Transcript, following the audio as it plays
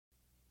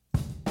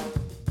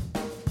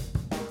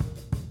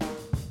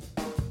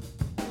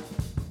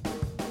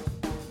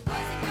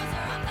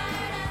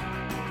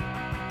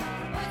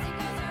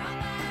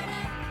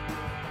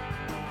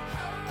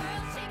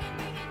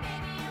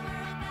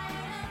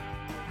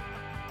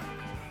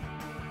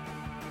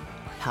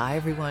Hi,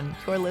 everyone.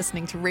 You're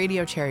listening to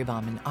Radio Cherry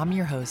Bombe, and I'm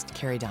your host,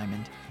 Carrie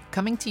Diamond,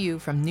 coming to you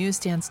from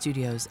Newsstand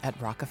Studios at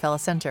Rockefeller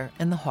Center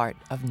in the heart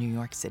of New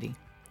York City.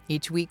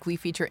 Each week, we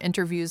feature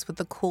interviews with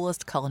the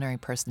coolest culinary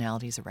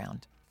personalities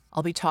around.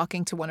 I'll be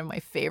talking to one of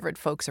my favorite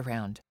folks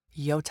around,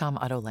 Yotam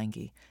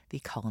Ottolenghi, the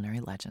culinary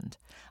legend.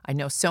 I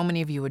know so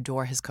many of you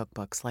adore his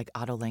cookbooks like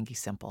Ottolenghi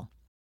Simple.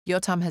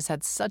 Yotam has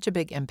had such a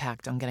big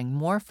impact on getting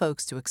more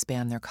folks to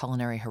expand their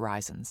culinary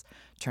horizons,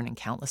 turning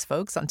countless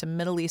folks onto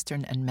Middle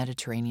Eastern and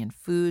Mediterranean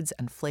foods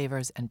and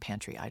flavors and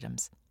pantry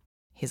items.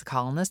 He's a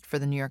columnist for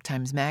the New York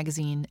Times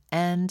Magazine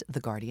and The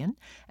Guardian,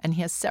 and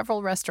he has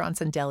several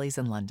restaurants and delis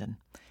in London.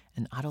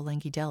 An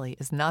Ottolenghi deli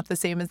is not the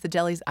same as the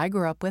delis I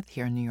grew up with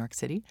here in New York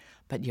City,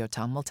 but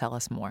Yotam will tell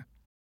us more.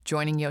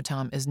 Joining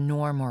Yotam is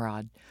Noor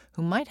Morad,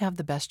 who might have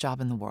the best job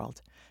in the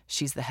world.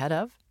 She's the head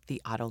of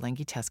the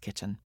Ottolenghi Test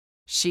Kitchen.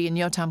 She and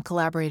Yotam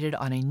collaborated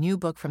on a new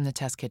book from the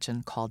Test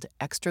Kitchen called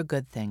Extra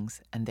Good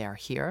Things, and they are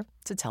here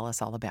to tell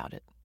us all about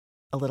it.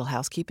 A little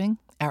housekeeping.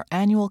 Our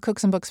annual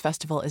Cooks and Books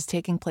Festival is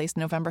taking place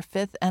November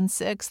 5th and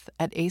 6th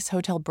at Ace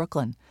Hotel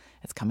Brooklyn.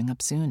 It's coming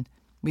up soon.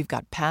 We've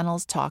got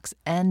panels, talks,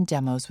 and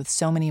demos with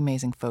so many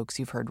amazing folks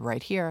you've heard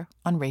right here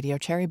on Radio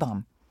Cherry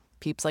Bombe.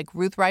 Peeps like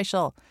Ruth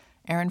Reichel,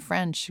 Erin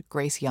French,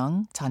 Grace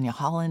Young, Tanya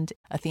Holland,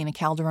 Athena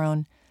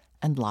Calderon,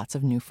 and lots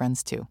of new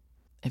friends too.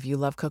 If you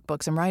love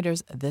cookbooks and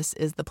writers, this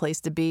is the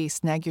place to be.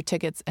 Snag your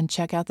tickets and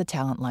check out the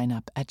talent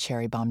lineup at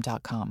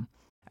cherrybombe.com.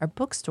 Our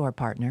bookstore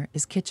partner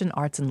is Kitchen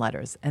Arts and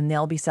Letters, and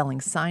they'll be selling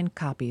signed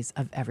copies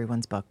of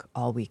everyone's book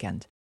all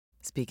weekend.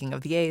 Speaking of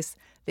the Ace,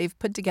 they've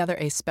put together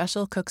a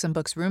special Cooks and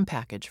Books room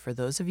package for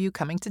those of you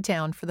coming to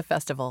town for the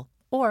festival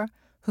or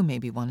who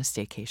maybe want a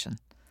staycation.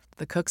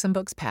 The Cooks and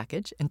Books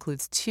package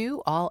includes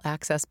 2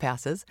 all-access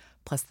passes,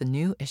 plus the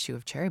new issue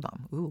of Cherry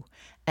Bombe,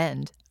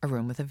 and a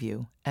room with a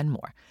view, and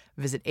more.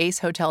 Visit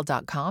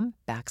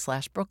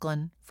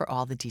acehotel.com/Brooklyn for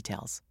all the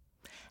details.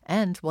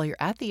 And while you're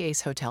at the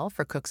Ace Hotel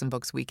for Cooks and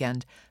Books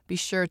weekend, be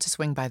sure to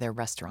swing by their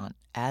restaurant,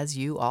 As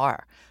You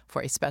Are,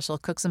 for a special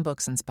Cooks and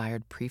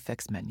Books-inspired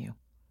prix-fixe menu.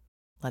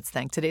 Let's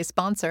thank today's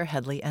sponsor,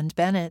 Hedley and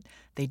Bennett.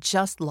 They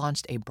just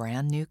launched a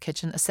brand new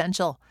kitchen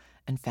essential,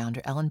 and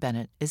founder Ellen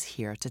Bennett is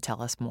here to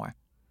tell us more.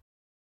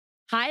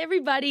 Hi,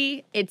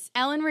 everybody. It's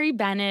Ellen Marie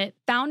Bennett,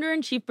 founder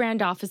and chief brand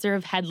officer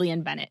of Hedley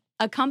and Bennett,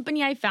 a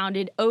company I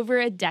founded over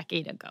a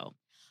decade ago.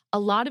 A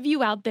lot of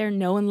you out there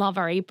know and love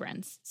our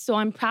aprons, so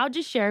I'm proud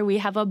to share we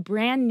have a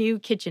brand new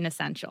kitchen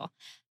essential,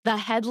 the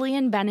Hedley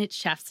and Bennett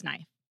Chef's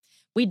Knife.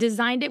 We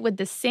designed it with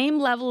the same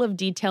level of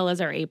detail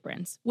as our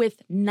aprons,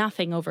 with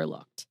nothing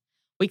overlooked.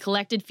 We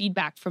collected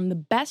feedback from the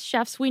best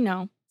chefs we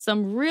know,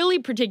 some really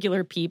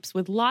particular peeps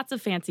with lots of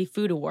fancy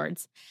food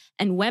awards,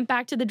 and went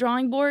back to the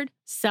drawing board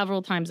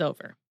several times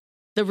over.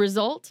 The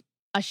result?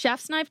 A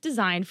chef's knife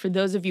designed for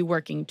those of you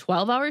working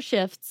 12-hour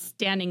shifts,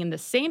 standing in the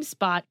same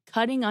spot,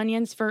 cutting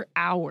onions for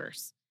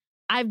hours.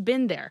 I've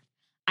been there.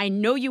 I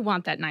know you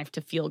want that knife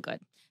to feel good.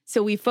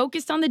 So we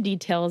focused on the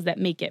details that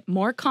make it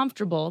more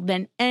comfortable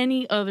than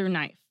any other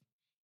knife.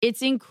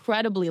 It's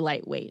incredibly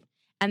lightweight,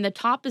 and the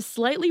top is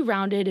slightly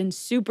rounded and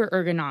super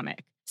ergonomic,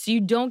 so you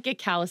don't get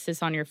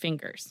calluses on your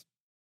fingers.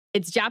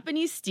 It's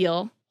Japanese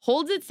steel,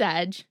 holds its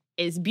edge,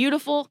 is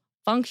beautiful,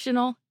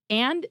 functional,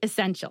 and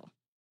essential.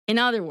 In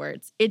other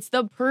words, it's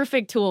the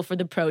perfect tool for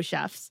the pro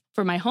chefs,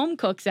 for my home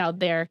cooks out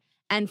there,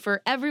 and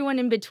for everyone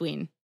in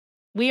between.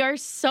 We are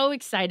so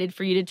excited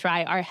for you to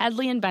try our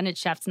Hedley and Bennett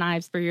Chef's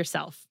Knives for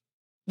yourself.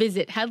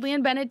 Visit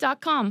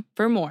hedleyandbennett.com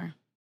for more.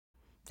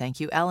 Thank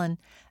you, Ellen.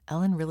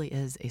 Ellen really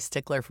is a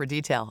stickler for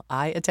detail.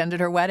 I attended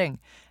her wedding,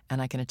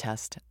 and I can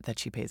attest that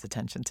she pays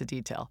attention to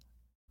detail.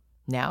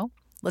 Now,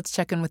 let's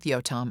check in with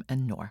Yotam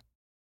and Noor.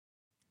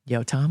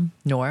 Yotam,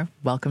 Noor,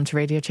 welcome to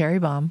Radio Cherry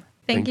Bombe.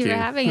 Thank you for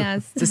having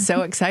us. This is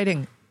so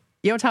exciting.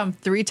 Yotam,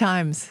 3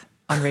 times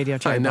on Radio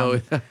Cherry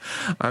Bombe. I know.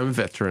 I'm a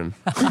veteran.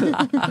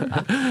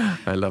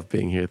 I love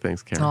being here.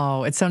 Thanks, Karen.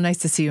 Oh, it's so nice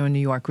to see you in New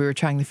York. We were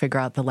trying to figure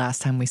out the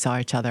last time we saw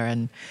each other,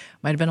 and it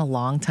might have been a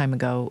long time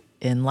ago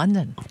in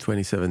London.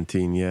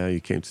 2017, yeah. You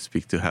came to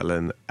speak to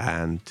Helen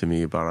and to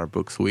me about our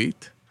book,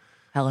 Sweet.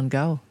 Helen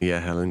Go.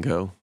 Yeah, Helen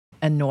Go.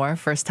 And Noor,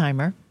 first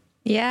timer.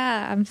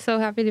 Yeah, I'm so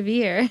happy to be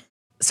here.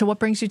 So what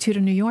brings you two to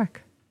New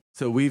York?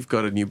 So we've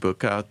got a new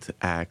book out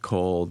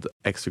called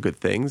Extra Good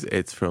Things.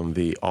 It's from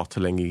the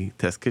Ottolenghi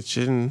Test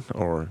Kitchen,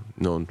 or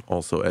known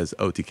also as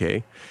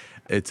OTK.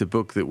 It's a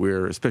book that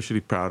we're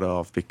especially proud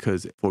of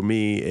because for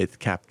me, it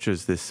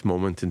captures this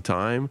moment in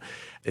time.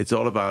 It's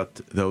all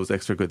about those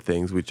extra good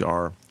things, which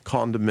are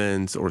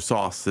condiments or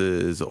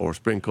sauces or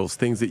sprinkles,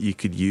 things that you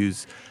could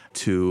use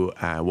to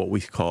what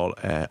we call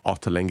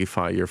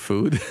Ottolengify your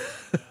food.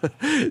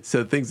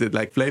 So things that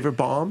like flavor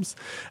bombs,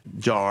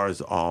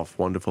 jars of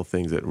wonderful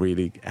things that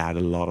really add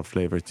a lot of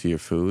flavor to your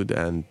food.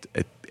 And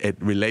it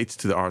relates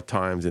to our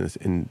times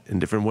in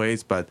different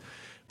ways, but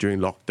during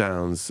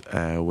lockdowns,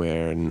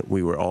 when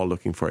we were all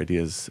looking for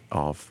ideas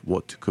of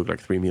what to cook,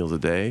 like 3 meals a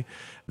day,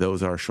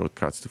 those are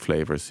shortcuts to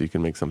flavor. So you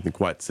can make something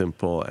quite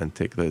simple and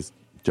take those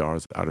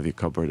jars out of your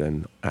cupboard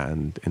and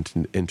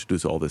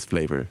introduce all this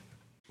flavor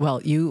Well,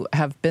 you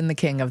have been the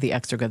king of the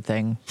extra good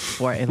thing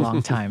for a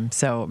long time.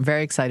 So I'm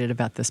very excited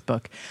about this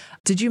book.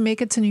 Did you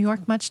make it to New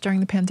York much during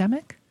the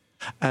pandemic?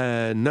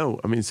 No.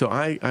 I mean, so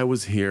I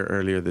was here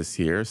earlier this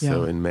year,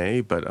 so in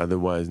May, but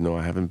otherwise, no,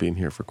 I haven't been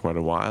here for quite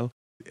a while.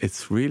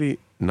 It's really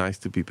nice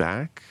to be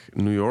back.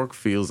 New York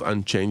feels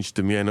unchanged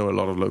to me. I know a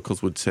lot of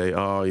locals would say,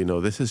 oh, you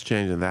know, this has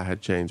changed and that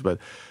had changed, but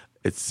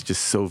it's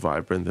just so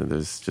vibrant and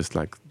there's just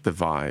like the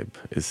vibe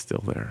is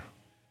still there.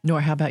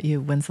 Noor, how about you?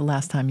 When's the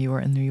last time you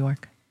were in New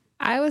York?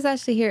 I was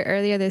actually here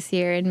earlier this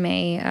year in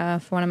May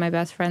for one of my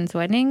best friend's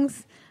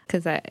weddings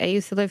because I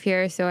used to live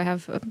here, so I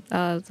have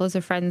loads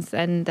of friends,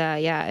 and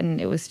and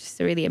it was just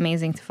really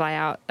amazing to fly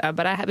out.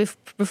 But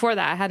before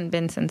that, I hadn't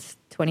been since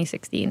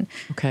 2016.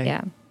 Okay.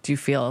 Yeah. Do you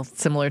feel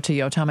similar to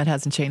Yotam? It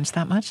hasn't changed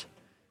that much?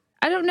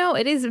 I don't know.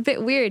 It is a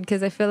bit weird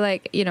because I feel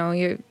like, you know,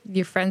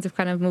 your friends have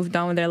kind of moved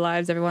on with their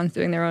lives. Everyone's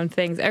doing their own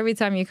things. Every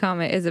time you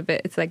come,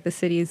 it's like the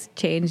city's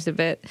changed a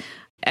bit.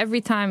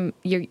 Every time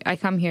I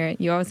come here,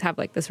 you always have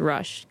like this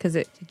rush because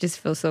it just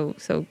feels so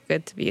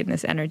good to be in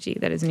this energy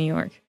that is New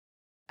York.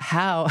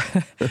 How?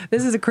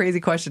 This is a crazy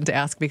question to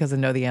ask because I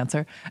know the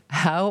answer.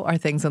 How are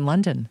things in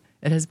London?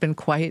 It has been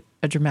quite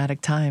a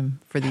dramatic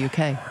time for the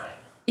UK.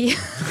 Yeah,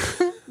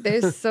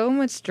 there's so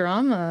much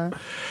drama.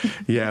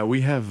 Yeah, we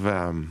have...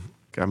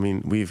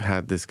 we've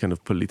had this kind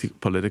of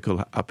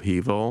political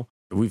upheaval.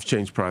 We've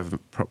changed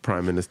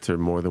prime minister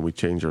more than we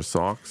change our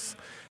socks.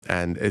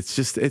 And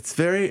it's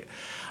very,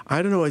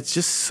 I don't know, it's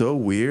just so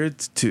weird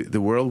to the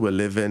world we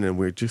live in. And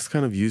we're just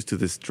kind of used to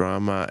this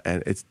drama.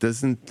 And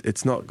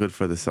it's not good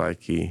for the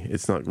psyche.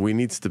 We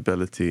need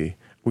stability.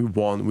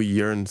 We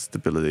yearn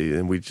stability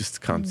and we just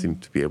can't seem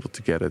to be able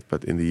to get it.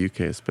 But in the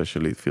UK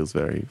especially, it feels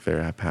very,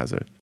 very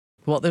haphazard.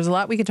 Well, there's a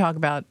lot we could talk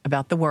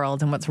about the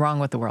world and what's wrong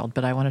with the world,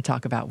 but I want to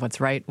talk about what's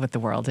right with the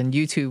world. And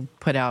you two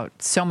put out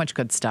so much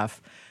good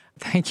stuff.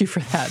 Thank you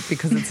for that,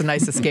 because it's a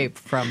nice escape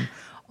from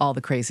all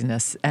the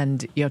craziness. And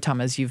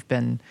Yotam, as you've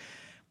been,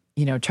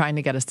 you know, trying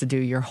to get us to do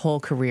your whole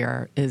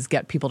career is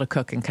get people to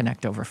cook and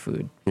connect over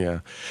food. Yeah.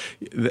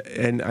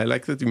 And I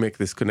like that you make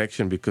this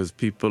connection because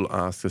people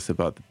ask us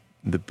about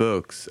the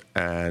books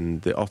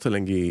and the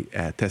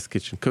Ottolenghi Test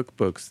Kitchen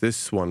cookbooks.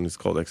 This one is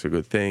called Extra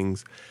Good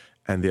Things.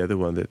 And the other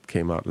one that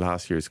came out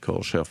last year is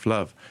called Chef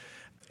Love.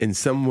 In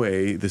some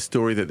way, the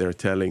story that they're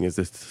telling is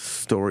the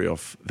story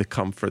of the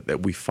comfort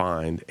that we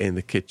find in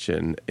the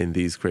kitchen in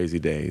these crazy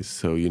days.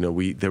 So, you know,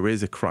 there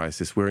is a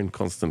crisis. We're in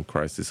constant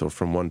crisis, or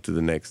from one to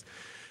the next.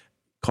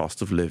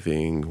 Cost of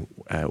living,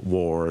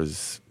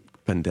 wars,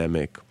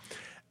 pandemic.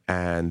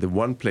 And the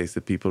one place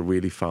that people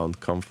really found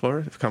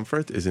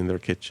comfort is in their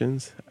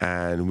kitchens.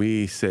 And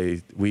we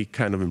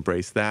kind of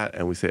embrace that.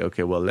 And we say,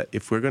 okay, well,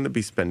 if we're going to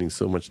be spending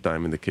so much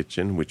time in the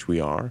kitchen, which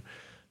we are,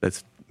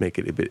 let's make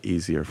it a bit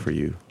easier for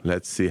you.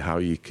 Let's see how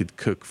you could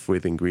cook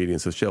with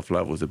ingredients. So Chef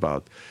Love was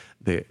about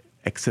the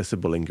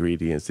accessible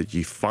ingredients that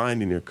you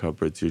find in your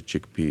cupboards, your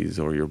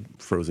chickpeas or your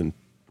frozen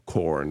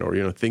corn, or,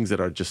 you know, things that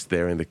are just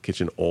there in the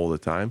kitchen all the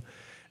time,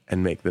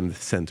 and make them the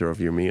center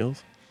of your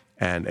meals.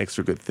 And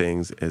Extra Good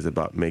Things is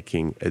about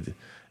making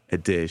a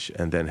dish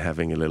and then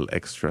having a little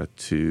extra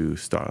to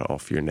start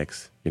off your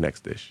next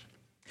dish.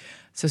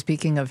 So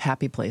speaking of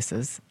happy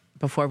places,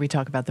 before we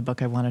talk about the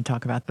book, I want to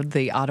talk about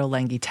the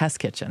Ottolenghi Test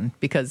Kitchen,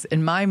 because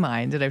in my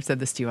mind, and I've said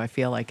this to you, I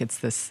feel like it's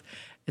this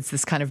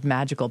kind of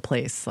magical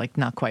place, like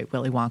not quite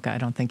Willy Wonka. I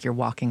don't think you're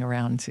walking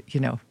around, you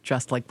know,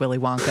 dressed like Willy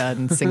Wonka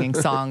and singing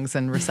songs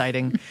and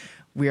reciting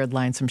weird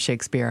lines from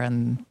Shakespeare.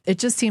 And it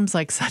just seems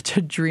like such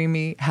a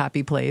dreamy,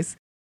 happy place.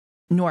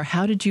 Noor,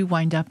 how did you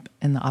wind up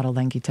in the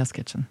Ottolenghi Test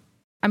Kitchen?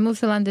 I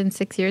moved to London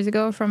 6 years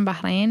ago from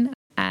Bahrain.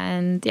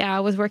 And I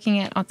was working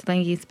at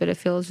Ottolenghi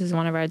Spitalfields, which is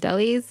one of our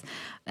delis.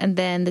 And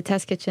then the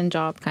test kitchen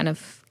job kind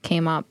of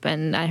came up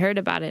and I heard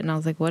about it and I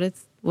was like, what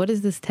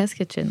is this test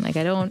kitchen? Like,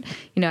 I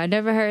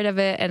never heard of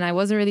it and I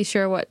wasn't really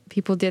sure what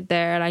people did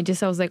there. And I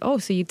was like, oh,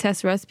 so you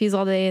test recipes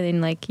all day and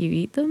then like you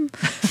eat them?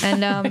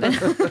 And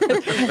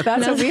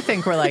that's what we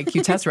think. We're like,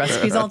 you test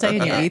recipes all day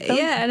and you eat them?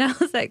 Yeah. And I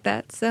was like,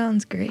 that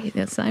sounds great.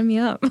 Sign me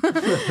up.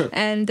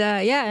 And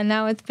and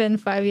now it's been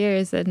 5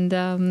 years and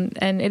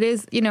it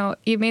is, you know,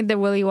 you made the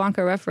Willy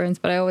Wonka reference,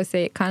 but I always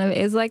say it kind of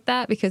is like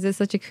that because it's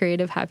such a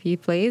creative, happy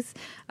place,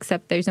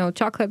 except there's no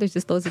chocolate. There's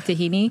just loads of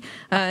tahini.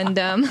 And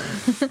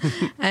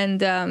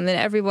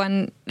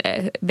everyone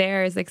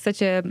there is like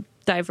such a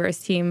diverse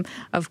team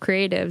of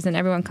creatives and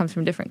everyone comes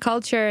from different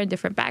culture and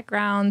different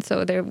backgrounds.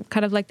 So they're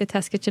kind of like the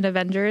Test Kitchen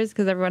Avengers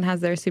because everyone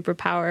has their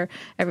superpower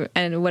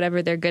and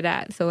whatever they're good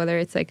at. So whether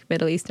it's like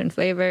Middle Eastern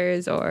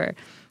flavors or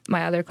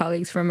my other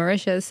colleagues from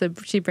Mauritius, so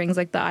she brings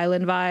like the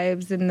island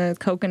vibes and the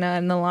coconut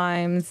and the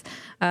limes.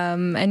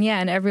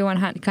 And everyone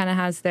kind of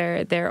has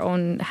their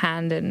own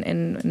hand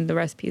in the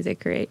recipes they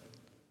create.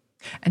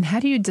 And how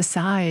do you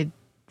decide,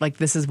 like,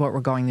 this is what we're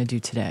going to do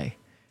today?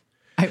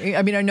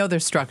 I mean, I know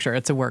there's structure.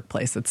 It's a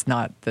workplace. It's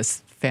not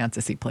this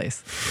fantasy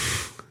place.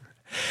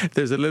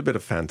 There's a little bit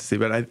of fantasy,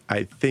 but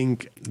I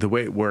think the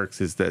way it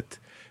works is that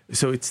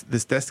So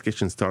this test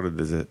kitchen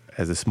started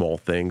as a small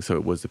thing. So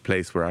it was a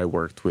place where I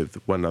worked with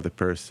one other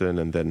person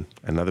and then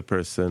another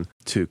person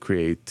to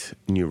create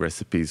new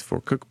recipes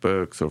for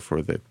cookbooks or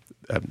for the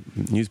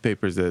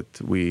newspapers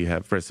that we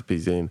have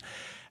recipes in.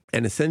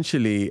 And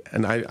essentially,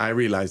 and I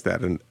realized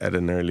that at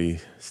an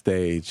early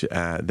stage,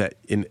 that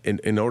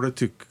in order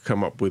to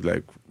come up with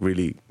like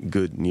really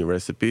good new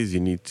recipes, you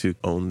need to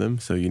own them.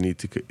 So you need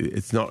to,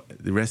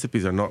 the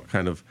recipes are not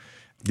kind of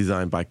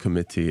designed by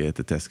committee at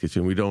the test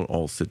kitchen. We don't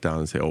all sit down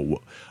and say,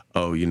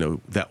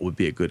 that would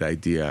be a good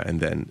idea. And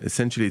then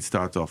essentially it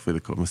starts off with a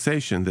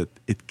conversation that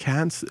it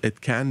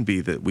can be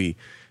that we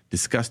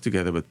discuss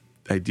together, but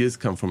ideas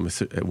come from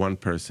one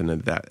person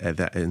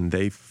and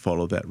they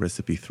follow that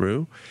recipe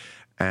through.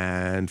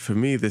 And for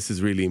me, this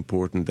is really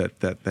important,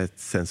 that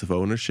sense of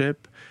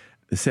ownership.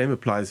 The same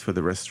applies for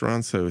the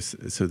restaurants. So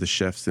the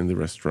chefs in the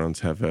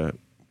restaurants have a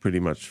pretty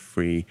much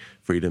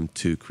freedom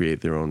to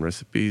create their own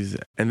recipes.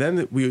 And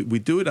then we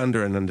do it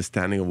under an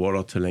understanding of what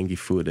Ottolenghi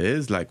food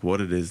is, like what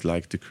it is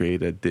like to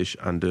create a dish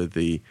under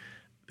the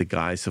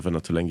guise of an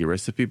Ottolenghi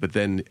recipe. But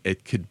then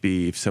it could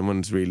be, if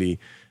someone's really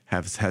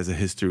has a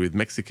history with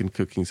Mexican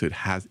cooking, so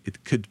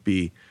it could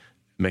be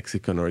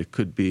Mexican, or it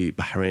could be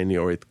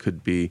Bahraini, or it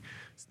could be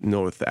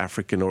North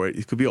African, or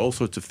it could be all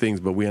sorts of things,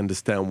 but we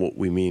understand what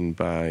we mean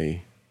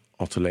by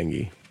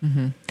Ottolenghi.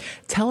 Mm-hmm.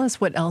 Tell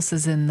us what else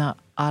is in the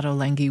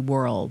Ottolenghi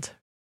world.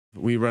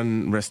 We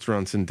run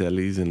restaurants and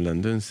delis in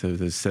London, so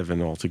there's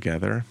 7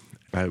 altogether.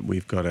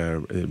 We've got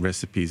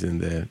recipes in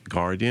the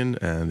Guardian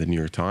and the New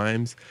York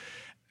Times.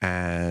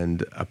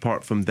 And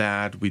apart from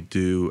that, we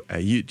do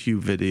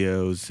YouTube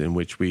videos in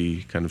which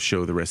we kind of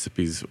show the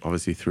recipes,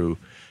 obviously through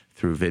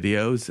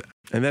videos,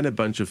 and then a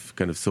bunch of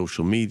kind of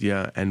social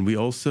media. And we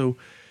also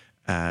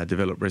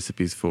develop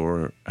recipes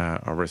for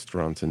our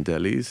restaurants and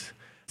delis.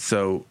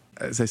 So,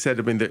 as I said,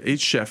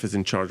 each chef is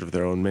in charge of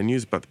their own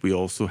menus, but we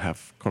also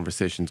have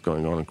conversations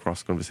going on and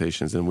cross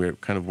conversations, and we're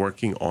kind of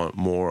working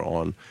more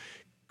on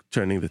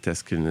turning the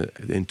test kitchen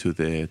into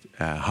the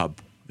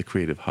hub, the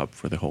creative hub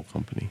for the whole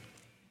company.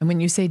 And when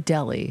you say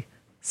deli,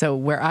 so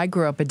where I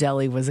grew up, a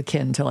deli was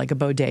akin to like a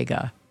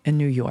bodega in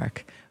New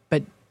York,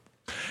 but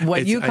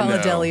what you call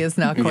a deli is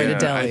not quite a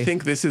deli. I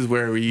think this is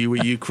where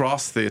you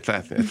cross the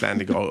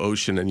Atlantic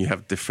Ocean and you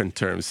have different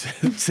terms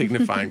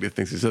signifying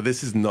different things. So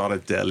this is not a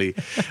deli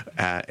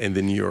in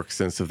the New York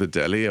sense of the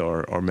deli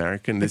or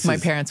American. My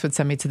parents would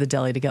send me to the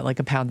deli to get like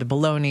a pound of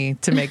bologna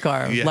to make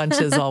our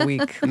lunches all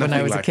week when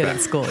I was a kid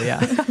at school. Yeah.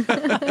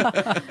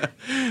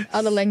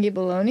 Ottolenghi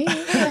bologna?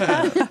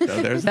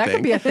 That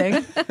could be a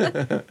thing.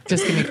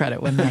 Just give me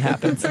credit when that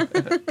happens.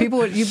 People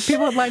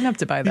would line up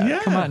to buy that. Yeah.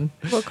 Come on.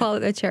 We'll call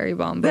it a cherry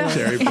bomb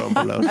bologna. Cherry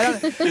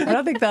bomboloni. I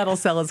don't think that'll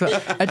sell as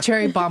well. A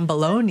cherry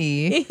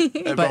bomboloni.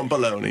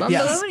 Bomboloni.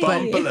 Yes,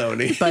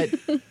 bomboloni. But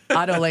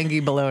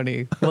Ottolenghi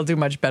bologna will do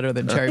much better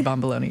than cherry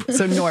bomboloni.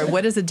 So, Noor,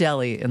 what is a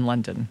deli in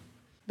London?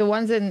 The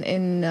ones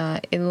in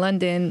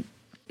London,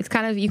 it's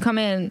kind of, you come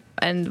in,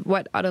 and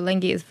what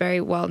Ottolenghi is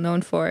very well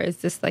known for is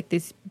just like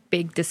these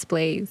big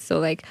displays. So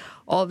like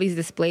all these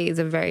displays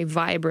are very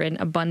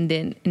vibrant,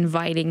 abundant,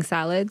 inviting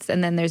salads.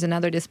 And then there's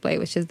another display,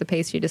 which is the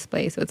pastry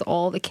display. So it's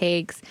all the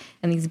cakes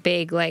and these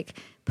big, like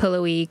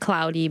pillowy,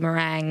 cloudy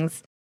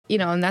meringues,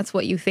 and that's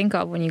what you think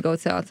of when you go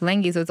to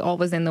Ottolenghi. So it's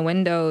always in the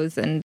windows.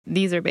 And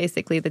these are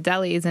basically the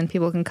delis, and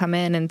people can come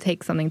in and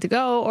take something to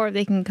go, or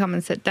they can come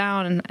and sit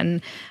down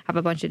and have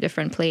a bunch of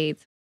different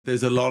plates.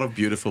 There's a lot of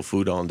beautiful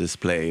food on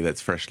display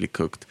that's freshly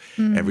cooked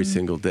every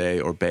single day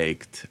or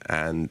baked,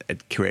 and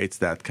it creates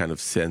that kind of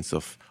sense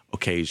of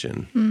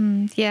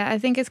occasion. Yeah, I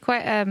think it's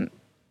quite,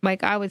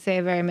 I would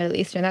say, very Middle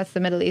Eastern. That's the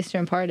Middle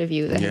Eastern part of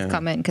you that has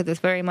come in, because it's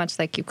very much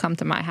like you come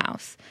to my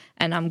house,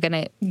 and I'm going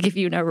to give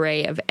you an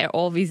array of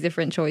all these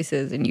different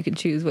choices, and you can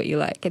choose what you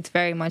like. It's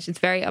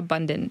very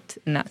abundant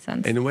in that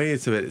sense. In a way,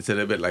 it's a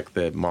little bit like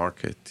the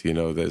market.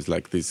 There's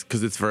like this,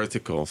 because it's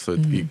vertical, so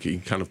you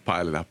can kind of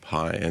pile it up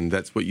high, and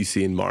that's what you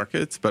see in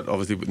markets, but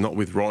obviously not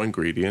with raw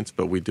ingredients,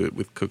 but we do it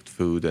with cooked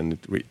food,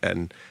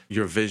 and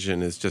your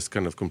vision is just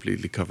kind of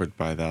completely covered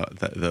by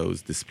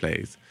those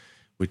displays,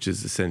 which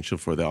is essential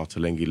for the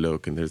Ottolenghi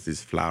look. And there's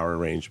these flower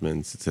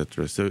arrangements,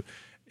 etc. So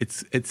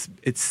it's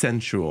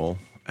sensual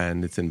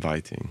and it's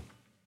inviting.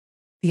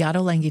 The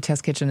Ottolenghi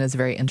Test Kitchen is a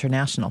very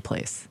international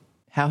place.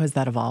 How has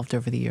that evolved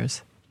over the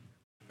years?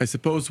 I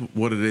suppose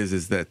what it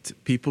is that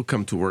people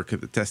come to work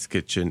at the Test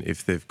Kitchen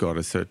if they've got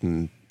a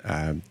certain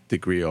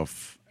degree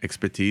of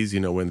expertise,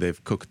 when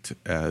they've cooked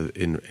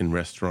in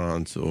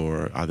restaurants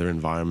or other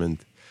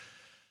environment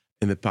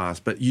in the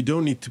past. But you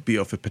don't need to be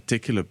of a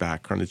particular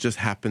background. It just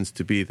happens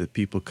to be that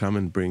people come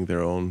and bring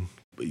their own.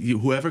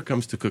 Whoever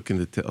comes to cook in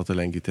the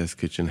Ottolenghi Test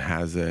Kitchen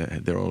has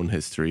their own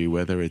history,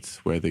 whether it's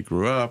where they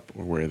grew up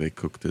or where they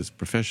cooked as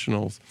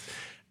professionals.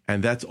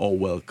 And that's all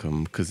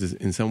welcome, because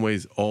in some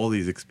ways, all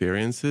these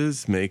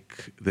experiences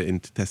make the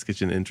Test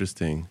Kitchen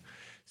interesting.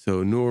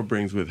 So Noor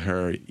brings with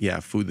her,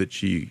 food that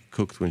she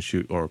cooked when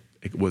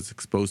was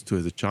exposed to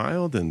as a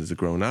child and as a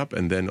grown-up.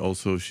 And then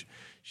also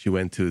she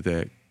went to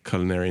the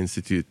Culinary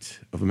Institute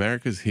of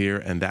Americas here,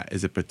 and that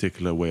is a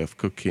particular way of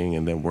cooking,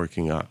 and then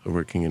working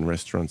in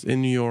restaurants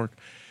in New York.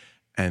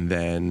 And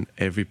then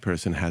every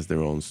person has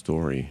their own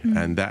story,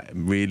 and that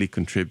really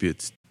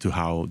contributes to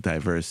how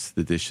diverse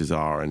the dishes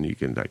are, and you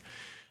can like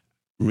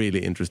really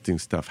interesting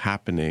stuff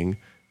happening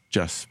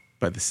just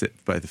by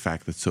the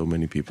fact that so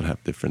many people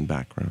have different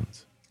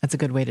backgrounds. That's a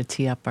good way to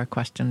tee up our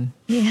question.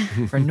 Yeah.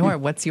 For Noor,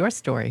 what's your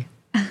story?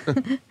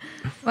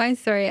 My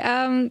story.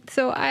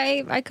 So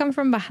I come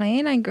from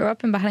Bahrain. I grew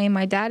up in Bahrain.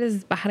 My dad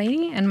is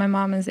Bahraini and my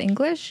mom is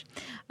English,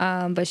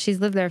 but she's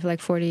lived there for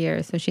like 40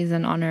 years, so she's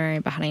an honorary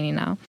Bahraini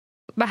now.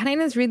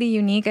 Bahrain is really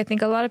unique. I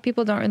think a lot of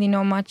people don't really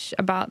know much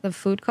about the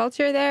food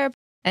culture there.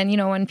 And, you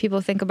know, when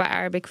people think about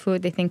Arabic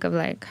food, they think of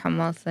like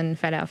hummus and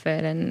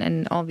falafel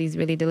and all these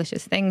really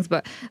delicious things.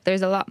 But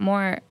there's a lot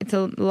more. It's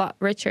a lot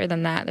richer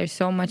than that. There's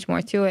so much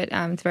more to it.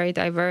 It's very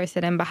diverse.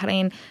 And in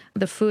Bahrain,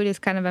 the food is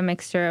kind of a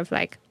mixture of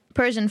like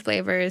Persian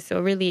flavors,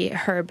 so really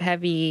herb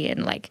heavy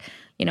and like,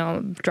 you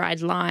know,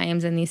 dried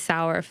limes and these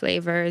sour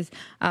flavors.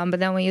 But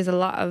then we use a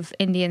lot of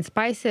Indian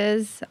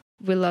spices.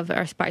 We love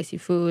our spicy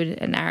food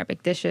and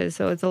Arabic dishes.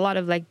 So it's a lot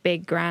of like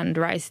big, grand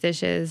rice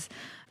dishes.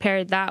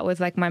 Paired that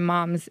with like my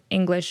mom's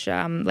English,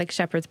 like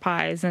shepherd's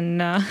pies and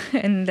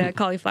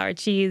cauliflower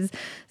cheese.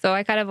 So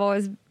I kind of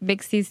always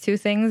mix these two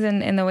things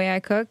in the way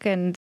I cook.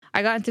 And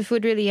I got into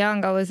food really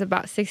young. I was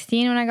about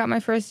 16 when I got my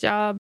first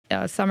job,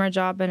 a summer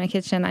job in a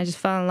kitchen. I just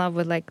fell in love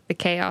with like the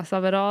chaos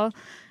of it all.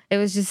 It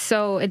was just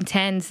so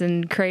intense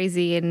and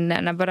crazy.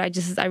 But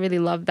I really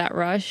loved that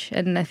rush.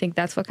 And I think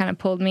that's what kind of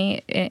pulled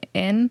me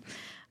in.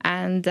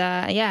 And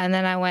and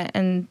then I went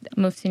and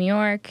moved to New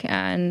York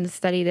and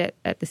studied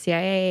at the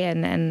CIA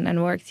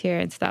and worked here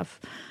and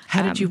stuff.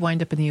 How did you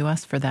wind up in the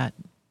U.S. for that?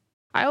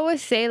 I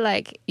always say,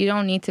 like, you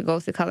don't need to go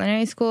to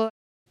culinary school.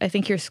 I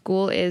think your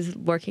school is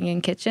working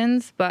in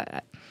kitchens,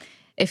 but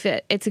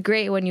it's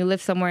great when you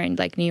live somewhere in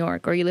like New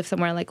York or you live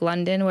somewhere like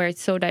London where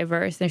it's so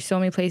diverse. There's so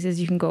many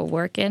places you can go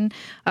work in.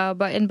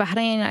 But in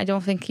Bahrain, I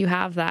don't think you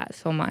have that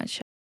so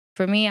much.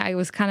 For me, I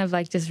was kind of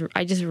like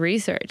I just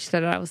researched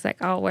and I was like,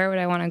 oh, where would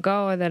I want to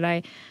go? And then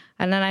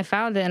I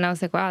found it and I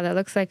was like, wow, that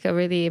looks like a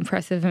really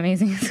impressive,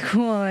 amazing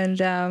school.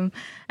 And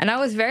I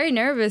was very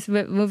nervous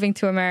moving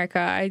to America.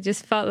 I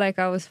just felt like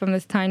I was from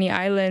this tiny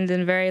island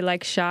and very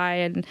like shy.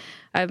 And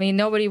I mean,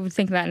 nobody would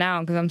think that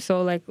now because I'm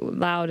so like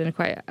loud and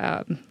quite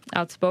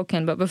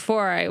outspoken. But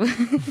before I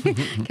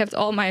kept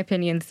all my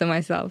opinions to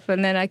myself.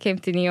 And then I came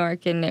to New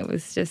York and it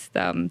was just,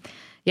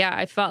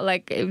 I felt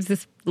like it was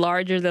this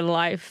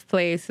larger-than-life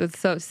place with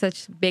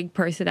such big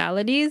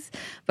personalities.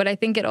 But I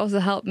think it also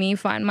helped me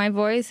find my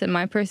voice and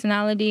my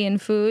personality in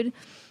food.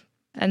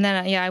 And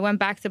then, I went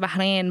back to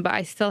Bahrain, but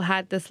I still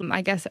had this,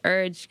 I guess,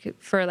 urge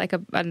for like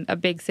a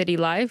big city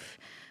life.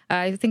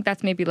 I think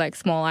that's maybe like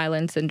small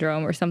island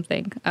syndrome or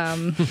something.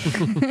 And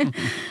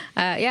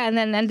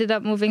then ended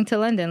up moving to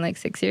London like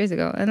 6 years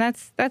ago. And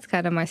that's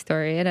kind of my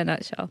story in a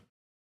nutshell.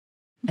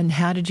 And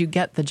how did you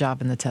get the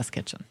job in the test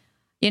kitchen?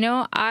 You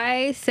know,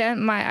 I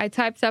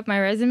typed up my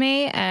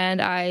resume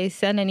and I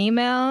sent an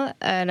email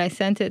and I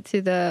sent it to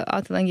the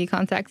Ottolenghi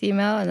contact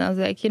email and I was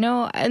like,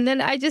 and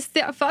then I just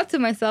thought to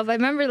myself, I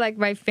remember like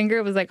my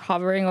finger was like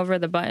hovering over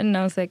the button and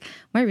I was like,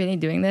 am I really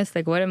doing this?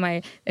 Like,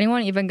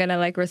 anyone even gonna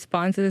like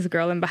respond to this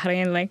girl in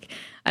Bahrain? Like,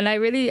 and I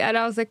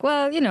was like,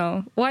 well,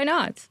 why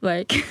not?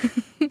 Like,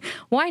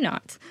 why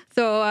not?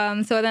 So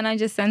then I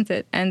just sent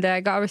it and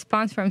I got a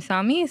response from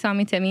Sami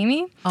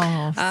Tamimi.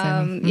 Oh,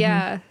 Sami.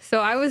 Yeah. So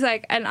I was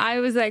like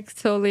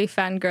totally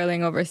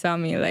fangirling over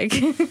Sami, like,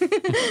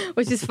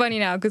 which is funny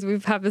now because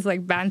we've had this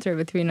like banter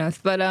between us.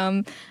 But,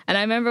 and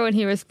I remember when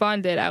he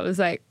responded, I was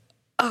like,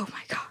 oh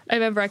my God. I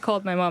remember I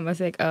called my mom. I was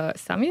like,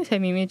 Sami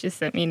Tamimi just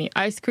sent me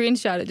I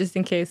screenshot it just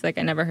in case like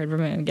I never heard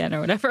from him again or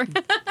whatever.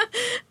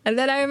 And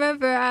then I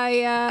remember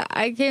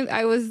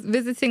I was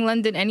visiting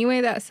London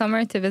anyway that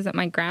summer to visit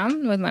my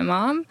gram with my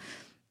mom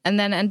and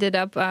then ended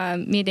up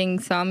meeting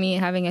Sami,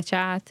 having a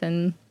chat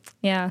and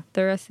the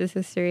rest is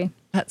history.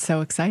 That's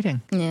so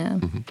exciting. Yeah.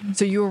 Mm-hmm.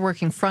 So you were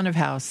working front of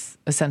house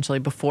essentially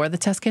before the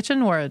test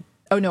kitchen or,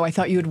 oh no, I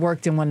thought you had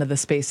worked in one of the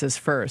spaces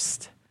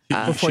first.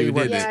 Before you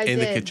worked in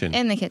the kitchen.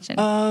 In the kitchen.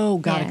 Oh,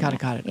 got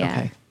it.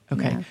 Yeah.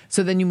 Okay. Yeah.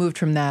 So then you moved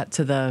from that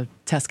to the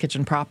test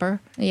kitchen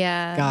proper?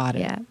 Yeah. Got it.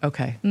 Yeah.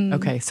 Okay.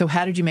 Okay. So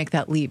how did you make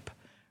that leap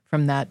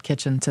from that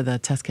kitchen to the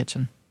test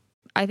kitchen?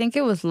 I think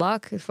it was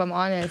luck, if I'm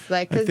honest.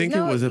 Like, I think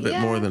it was a bit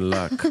more than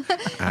luck.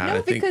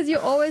 Because you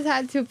always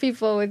had two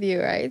people with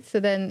you, right? So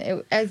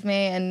then Esme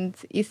and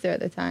Easter at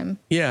the time.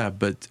 Yeah,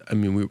 but I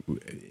mean,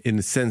 in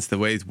a sense, the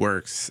way it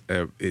works,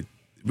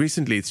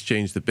 recently it's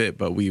changed a bit.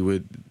 But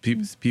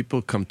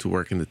people come to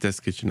work in the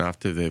test kitchen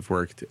after they've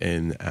worked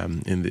in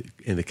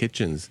the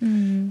kitchens,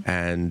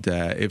 and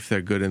if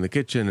they're good in the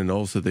kitchen and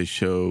also they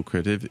show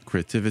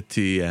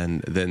creativity,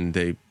 and then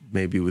they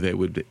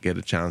would get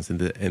a chance in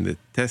the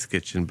test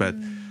kitchen. But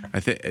I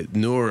think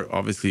Noor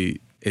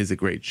obviously is a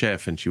great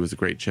chef, and she was a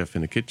great chef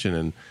in the kitchen.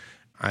 And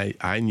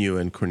I knew,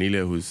 and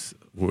Cornelia, who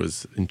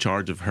was in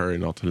charge of her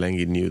in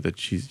Ottolenghi, knew that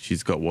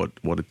she's got what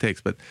it takes.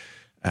 But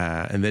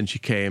And then she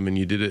came and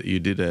you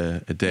did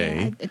a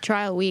day. Yeah, a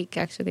trial week,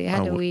 actually. I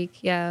had a week,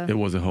 yeah. It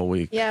was a whole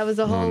week. Yeah, it was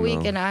a whole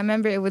week. And I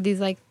remember it with these,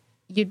 like,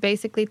 you'd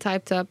basically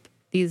typed up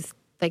these,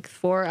 like,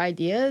 4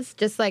 ideas,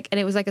 just like, and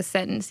it was like a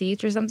sentence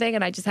each or something.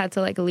 And I just had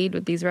to, like, lead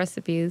with these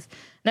recipes.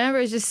 And I remember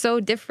it was just so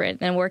different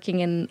than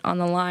working on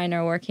the line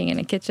or working in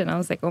a kitchen. I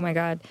was like, oh my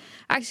God.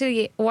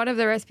 Actually, one of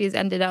the recipes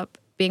ended up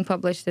being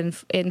published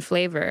in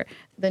Flavor,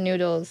 the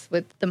noodles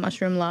with the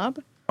mushroom lob.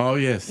 Oh,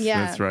 yes,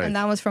 yeah, that's right. And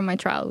that was from my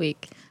trial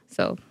week.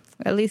 So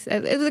at least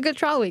it was a good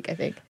trial week, I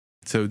think.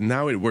 So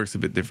now it works a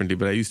bit differently,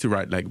 but I used to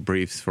write like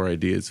briefs for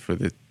ideas for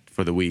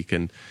the week.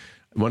 And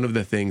one of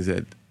the things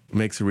that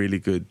makes a really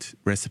good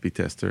recipe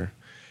tester,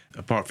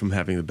 apart from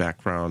having the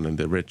background and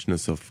the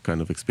richness of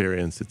kind of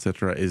experience,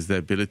 etc., is the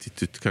ability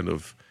to kind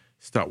of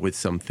start with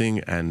something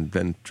and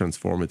then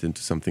transform it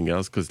into something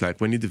else. Because like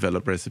when you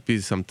develop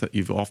recipes, sometimes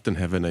you often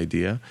have an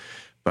idea,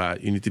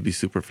 but you need to be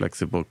super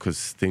flexible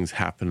because things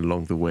happen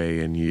along the way,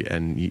 and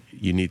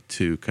you need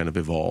to kind of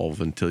evolve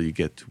until you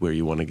get to where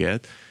you want to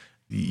get.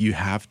 You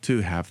have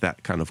to have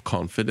that kind of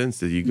confidence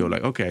that you go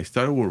like, okay, I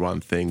started with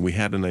one thing, we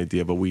had an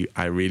idea, but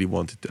I really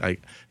wanted to.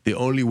 The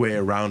only way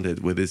around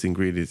it with this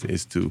ingredient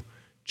is to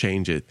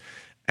change it,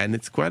 and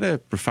it's quite a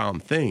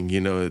profound thing,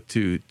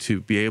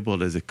 to be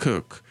able as a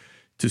cook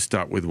to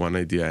start with one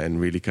idea and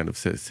really kind of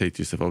say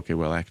to yourself, okay,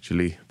 well,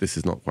 actually, this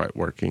is not quite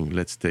working.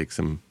 Let's take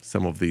some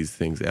of these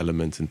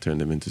elements, and turn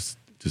them into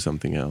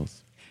something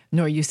else.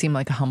 Nor, you seem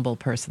like a humble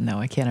person, though.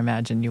 I can't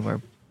imagine you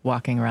were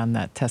walking around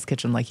that test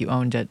kitchen like you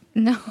owned it.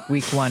 No.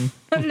 Week 1.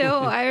 No,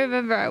 I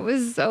remember I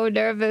was so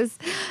nervous,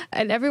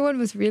 and everyone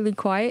was really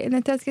quiet in the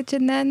test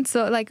kitchen then.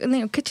 So, like,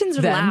 kitchens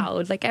are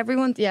loud. Like,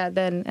 everyone,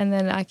 then, and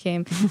then I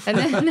came. And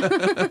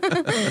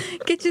then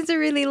kitchens are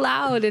really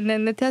loud, and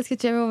then the test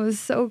kitchen, everyone was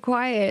so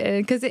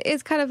quiet. Because it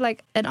is kind of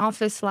like an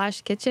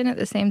office/kitchen at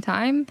the same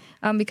time,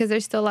 because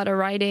there's still a lot of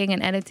writing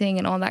and editing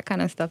and all that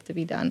kind of stuff to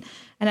be done.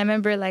 And I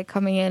remember, like,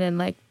 coming in and,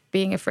 like,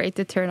 being afraid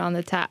to turn on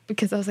the tap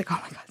because I was like, oh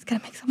my God, it's going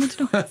to make so much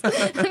noise.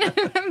 And I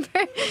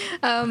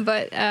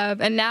remember,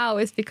 and now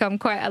it's become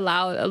quite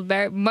a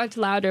very much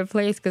louder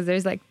place because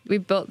there's like, we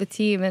built the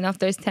team enough.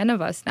 There's 10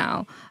 of us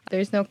now.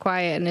 There's no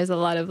quiet, and there's a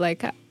lot of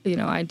like,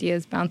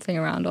 ideas bouncing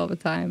around all the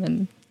time.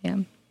 And yeah.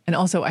 And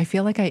also, I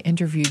feel like I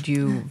interviewed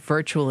you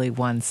virtually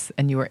once,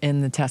 and you were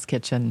in the test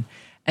kitchen.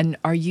 And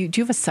do you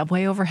have a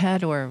subway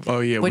overhead, or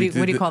what do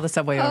you call the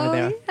subway over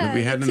there?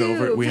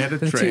 Yeah, we had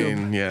a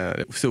train,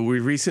 yeah. So we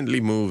recently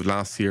moved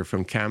last year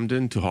from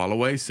Camden to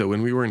Holloway. So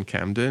when we were in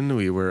Camden,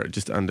 we were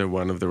just under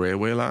one of the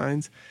railway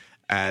lines.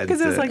 Because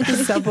it was like the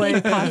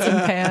subway pots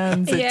and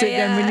pans.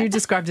 And when you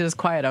described it as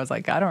quiet, I was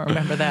like, I don't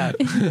remember that.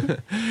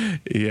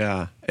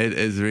 Yeah, it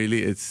is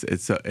really,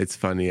 it's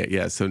funny.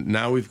 Yeah, so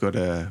now we've got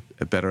a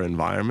better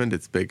environment.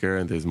 It's bigger,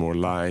 and there's more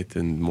light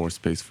and more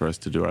space for us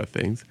to do our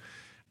things.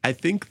 I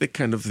think the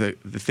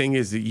thing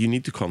is that you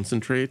need to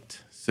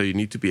concentrate. So you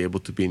need to be able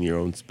to be in your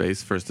own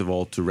space, first of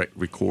all, to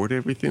record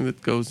everything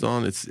that goes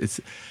on. It's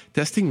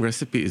testing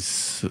recipe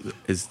is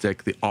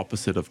like the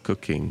opposite of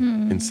cooking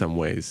in some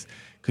ways.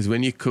 Because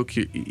when you cook,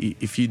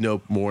 if you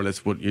know more or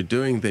less what you're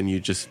doing, then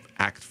you just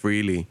act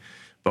freely.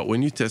 But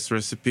when you test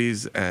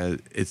recipes,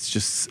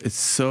 it's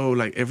so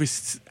like every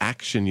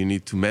action you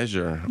need to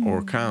measure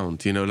or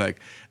count,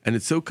 and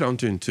it's so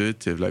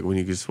counterintuitive. Like when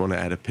you just want to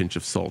add a pinch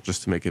of salt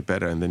just to make it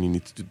better, and then you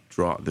need to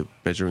draw the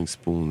measuring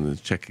spoon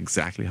and check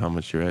exactly how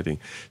much you're adding.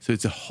 So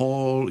it's a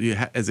whole,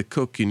 as a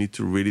cook, you need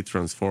to really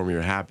transform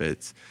your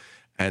habits.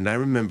 And I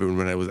remember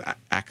when I was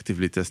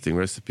actively testing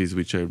recipes,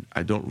 which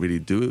I don't really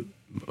do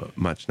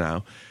much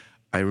now,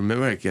 I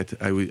remember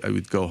I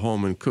would go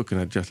home and cook,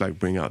 and I'd just like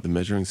bring out the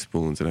measuring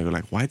spoons, and I go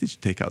like, why did you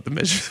take out the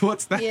measures?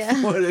 What's that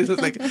for? It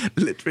was like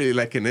literally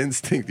like an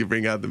instinct. You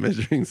bring out the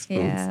measuring spoons.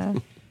 Yeah.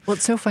 Well,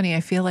 it's so funny.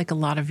 I feel like a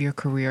lot of your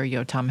career,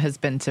 Yotam, has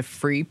been to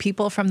free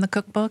people from the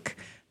cookbook,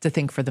 to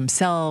think for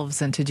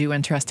themselves and to do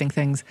interesting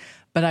things.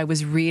 But I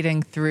was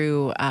reading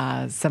through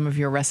some of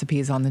your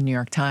recipes on the New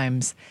York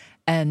Times,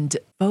 and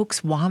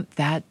folks want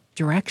that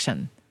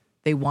direction.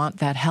 They want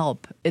that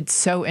help. It's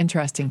so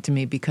interesting to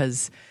me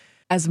because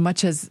as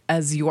much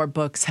as your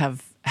books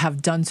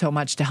have done so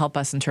much to help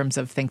us in terms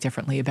of think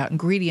differently about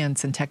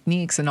ingredients and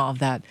techniques and all of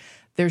that,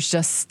 there's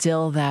just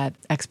still that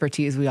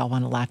expertise we all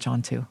want to latch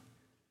onto.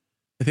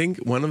 I think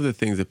one of the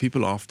things that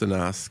people often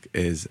ask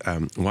is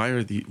why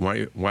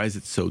is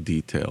it so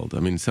detailed? I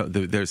mean,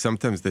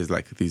 sometimes there's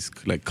like these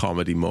like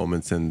comedy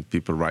moments, and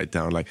people write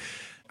down like,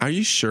 are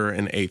you sure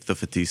 1/8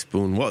 of a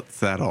teaspoon?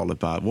 What's that all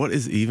about? What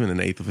is even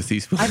 1/8 of a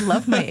teaspoon? I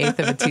love my 1/8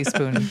 of a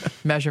teaspoon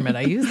measurement.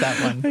 I use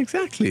that one.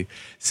 Exactly.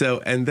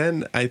 So, and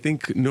then I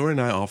think Noor and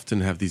I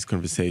often have these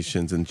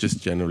conversations, and just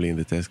generally in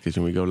the test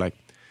kitchen, we go like,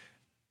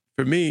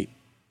 for me,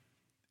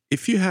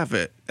 if you have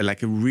a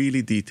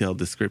really detailed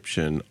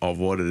description of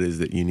what it is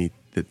that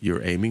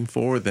you're aiming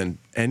for, then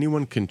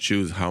anyone can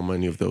choose how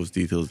many of those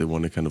details they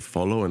want to kind of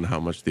follow, and how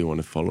much they want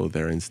to follow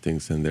their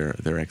instincts and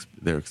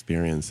their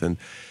experience.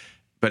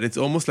 But it's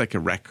almost like a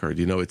record,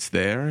 it's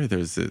there.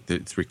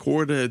 It's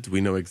recorded.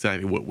 We know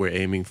exactly what we're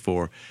aiming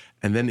for,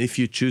 And then if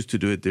you choose to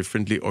do it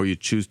differently, or you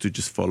choose to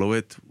just follow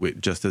it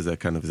just as a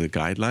kind of as a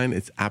guideline,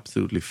 it's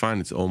absolutely fine.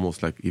 It's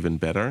almost like even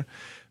better.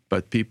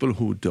 But people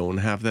who don't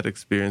have that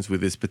experience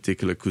with this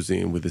particular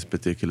cuisine, with this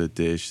particular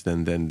dish,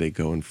 then they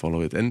go and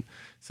follow it. And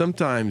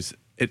sometimes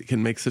it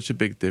can make such a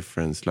big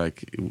difference,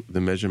 like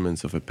the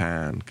measurements of a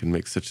pan can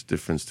make such a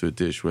difference to a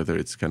dish, whether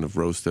it's kind of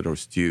roasted or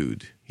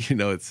stewed. You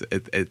know,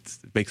 it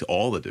makes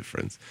all the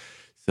difference.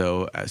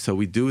 So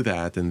we do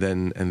that, and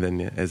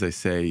then, as I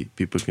say,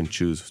 people can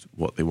choose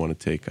what they want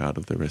to take out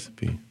of the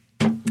recipe.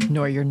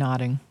 Noor, you're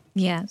nodding.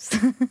 Yes.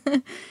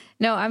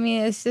 No, I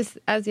mean, it's just,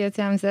 as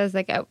Yotam says,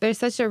 like, there's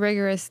such a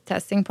rigorous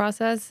testing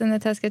process in the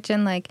test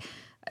kitchen. Like,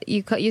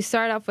 you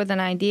start off with an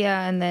idea,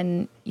 and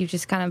then you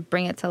just kind of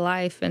bring it to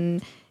life.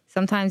 And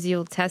sometimes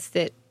you'll test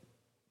it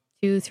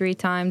 2-3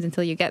 times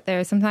until you get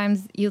there.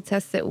 Sometimes you'll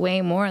test it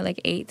way more,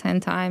 like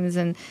 8-10 times.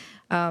 And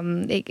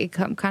it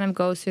kind of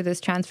goes through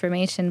this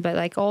transformation. But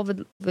like all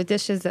the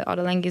dishes that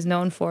Ottolenghi is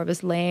known for,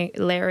 this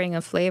layering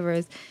of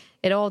flavors,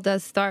 it all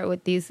does start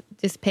with these,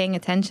 just paying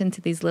attention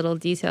to these little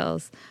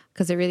details,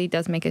 because it really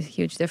does make a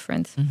huge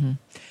difference. Mm-hmm.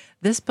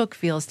 This book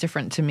feels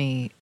different to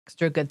me,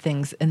 Extra Good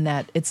Things, in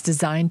that it's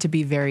designed to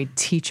be very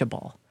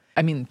teachable.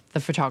 I mean, the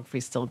photography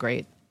is still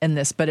great in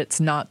this, but it's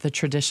not the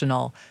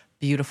traditional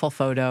beautiful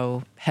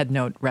photo head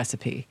note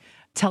recipe.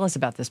 Tell us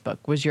about this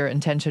book. Was your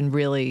intention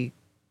really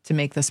to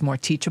make this more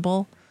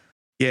teachable?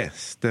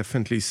 Yes,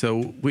 definitely.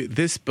 So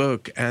this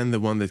book and the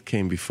one that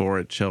came before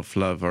it, Shelf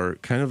Love, are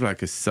kind of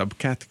like a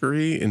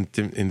subcategory in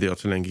the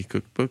Ottolenghi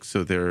cookbook.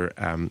 So they're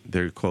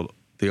called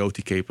the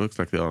OTK books,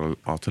 like the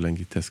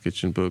Ottolenghi Test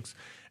Kitchen books.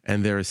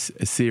 And they're a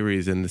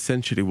series, and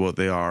essentially what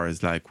they are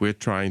is like we're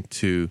trying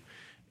to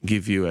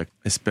give you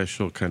a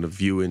special kind of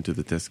view into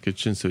the test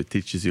kitchen. So it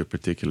teaches you a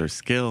particular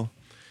skill.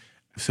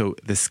 So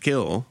the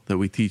skill that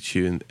we teach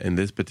you in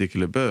this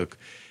particular book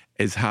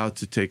is how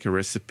to take a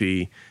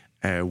recipe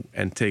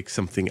and take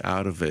something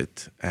out of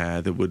it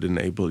that would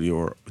enable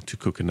you to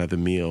cook another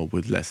meal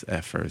with less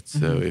effort.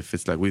 So if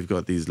it's like we've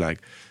got these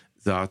like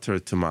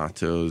za'atar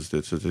tomatoes,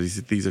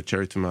 these are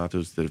cherry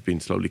tomatoes that have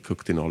been slowly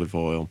cooked in olive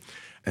oil,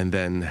 and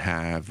then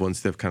once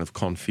they've kind of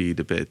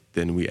confied a bit,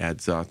 then we add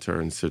za'atar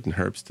and certain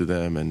herbs to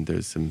them, and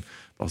there's some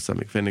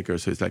balsamic vinegar,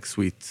 so it's like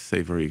sweet,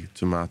 savory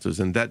tomatoes.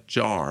 And that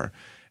jar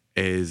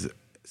is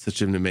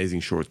such an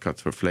amazing shortcut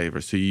for flavor.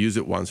 So you use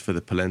it once for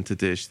the polenta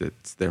dish that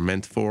they're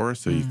meant for,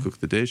 so you cook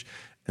the dish,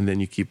 and then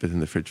you keep it in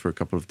the fridge for a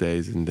couple of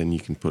days, and then you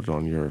can put it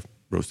on your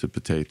roasted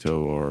potato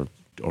or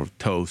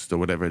toast or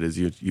whatever it is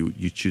you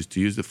choose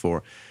to use it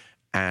for.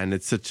 And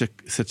it's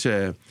such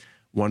a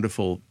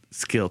wonderful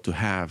skill to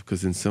have,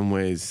 because in some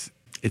ways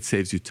it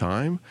saves you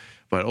time,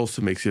 but it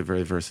also makes you a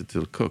very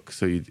versatile cook.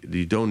 So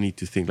you don't need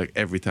to think like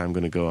every time I'm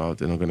going to go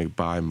out and I'm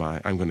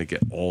going to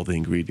get all the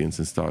ingredients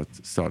and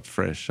start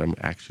fresh.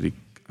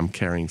 I'm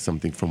carrying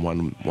something from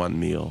one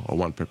meal or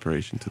one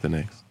preparation to the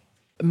next.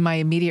 My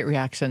immediate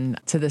reaction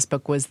to this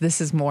book was,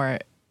 this is more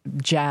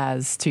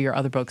jazz to your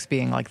other books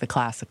being like the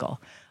classical.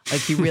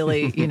 Like you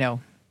really,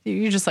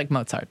 you're just like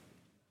Mozart.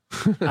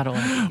 I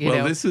don't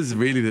know. This is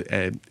really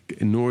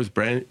Noor's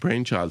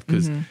brainchild,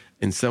 because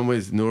in some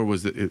ways Noor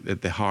was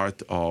at the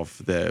heart of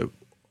the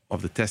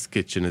test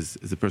kitchen as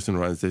the person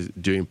who runs this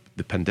during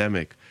the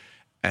pandemic.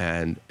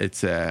 And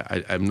it's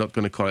I'm not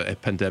going to call it a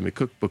pandemic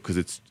cookbook, because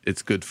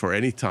it's good for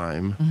any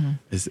time.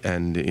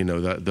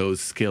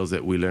 Those skills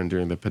that we learned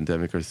during the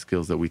pandemic are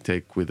skills that we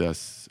take with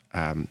us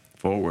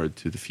forward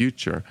to the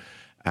future.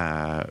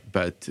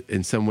 But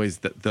in some ways,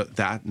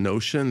 that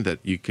notion that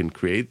you can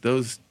create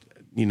those,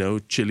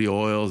 chili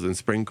oils and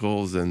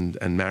sprinkles and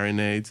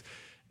marinades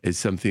is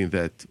something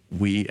that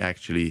we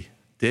actually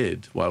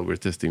did while we're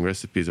testing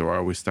recipes, or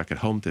are we stuck at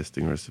home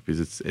testing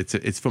recipes?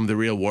 It's from the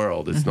real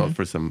world. It's not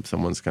for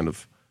someone's kind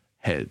of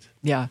head.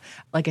 Yeah.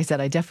 Like I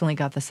said, I definitely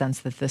got the sense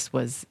that this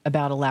was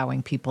about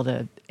allowing people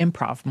to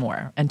improv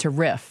more and to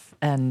riff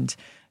and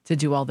to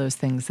do all those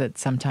things that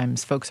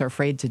sometimes folks are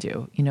afraid to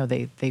do.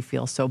 They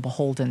feel so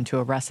beholden to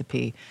a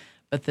recipe,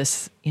 but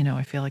this,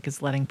 I feel like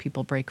is letting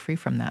people break free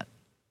from that.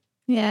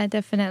 Yeah,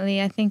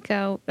 definitely. I think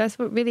that's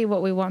what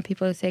we want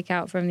people to take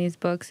out from these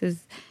books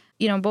is,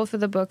 both of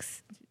the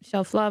books,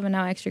 Shelf Love and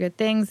now Extra Good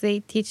Things, they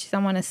teach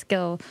someone a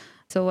skill.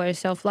 So where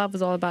Shelf Love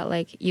is all about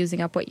like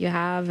using up what you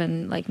have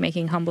and like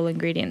making humble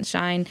ingredients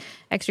shine,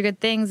 Extra Good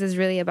Things is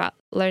really about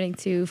learning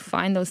to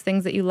find those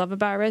things that you love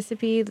about a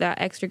recipe, that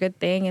extra good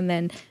thing, and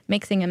then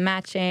mixing and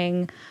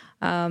matching,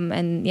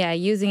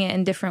 using it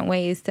in different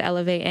ways to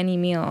elevate any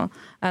meal.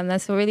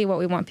 That's really what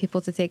we want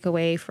people to take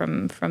away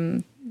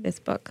from this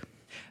book.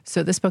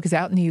 So this book is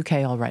out in the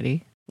UK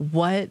already.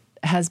 What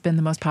has been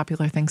the most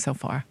popular thing so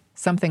far?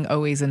 Something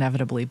always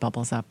inevitably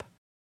bubbles up.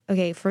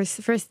 Okay,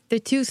 first, the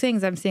two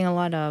things I'm seeing a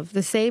lot of.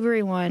 The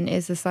savory one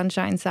is the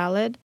sunshine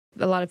salad.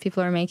 A lot of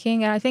people are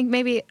making, and I think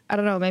maybe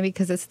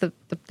because it's the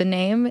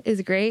name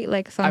is great,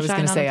 like sunshine. I was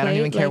going to say, I don't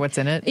even care what's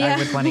in it. Yeah. I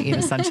would want to eat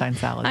a sunshine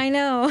salad. I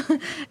know,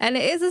 and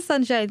it is a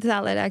sunshine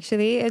salad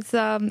actually. It's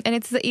and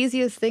it's the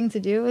easiest thing to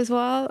do as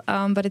well.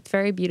 But it's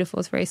very beautiful.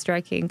 It's very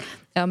striking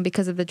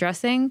because of the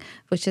dressing,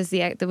 which is the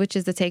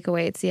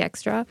takeaway. It's the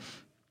extra.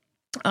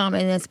 And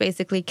it's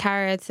basically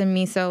carrots and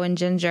miso and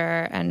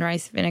ginger and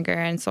rice vinegar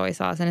and soy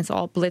sauce, and it's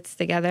all blitzed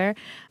together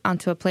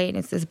onto a plate. And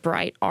it's this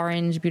bright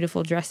orange,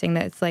 beautiful dressing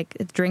that's like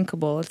it's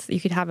drinkable. You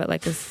could have it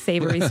like a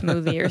savory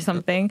smoothie or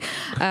something.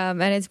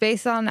 And it's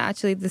based on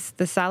actually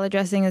the salad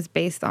dressing is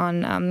based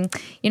on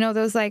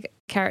those like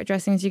carrot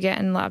dressings you get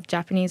in a lot of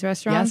Japanese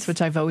restaurants. Yes,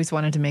 which I've always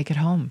wanted to make at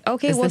home.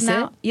 Okay, Is well this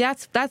now, it? yeah,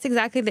 that's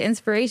exactly the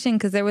inspiration,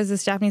 because there was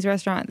this Japanese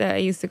restaurant that I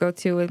used to go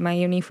to with my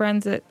uni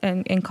friends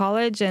in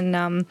college,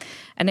 and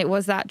it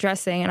was that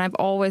dressing, and I've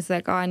always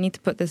like, I need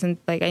to put this in,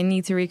 like I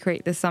need to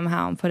recreate this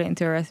somehow and put it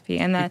into a recipe.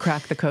 And You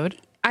crack the code?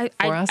 I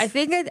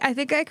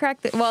think I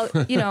cracked it. Well,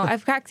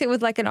 I've cracked it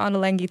with like an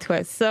otalenge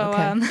twist. So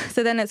Okay.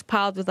 So then it's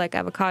piled with like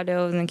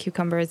avocados and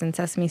cucumbers and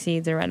sesame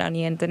seeds and red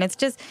onions, and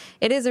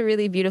it is a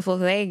really beautiful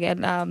thing.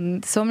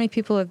 And so many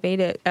people have made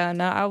it,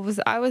 and I was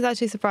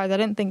actually surprised. I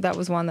didn't think that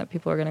was one that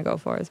people were going to go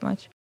for as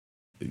much.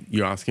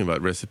 You're asking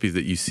about recipes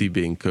that you see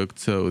being cooked.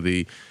 So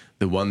the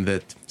one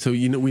that, so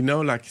we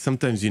know, like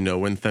sometimes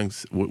when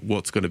things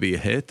what's going to be a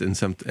hit, and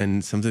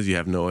sometimes you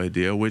have no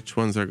idea which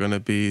ones are going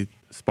to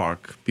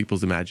spark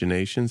people's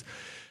imaginations.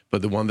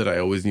 But the one that I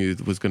always knew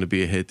was going to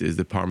be a hit is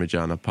the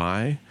Parmigiana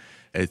pie.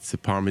 It's a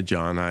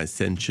Parmigiana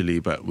essentially,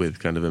 but with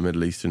kind of a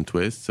Middle Eastern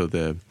twist. So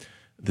the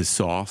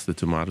sauce, the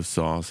tomato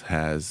sauce,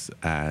 has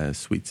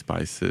sweet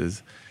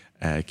spices,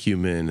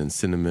 cumin and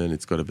cinnamon.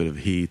 It's got a bit of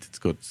heat. It's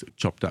got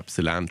chopped up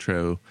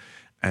cilantro.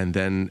 And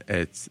then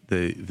it's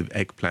the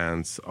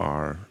eggplants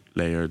are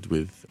layered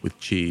with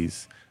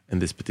cheese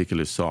and this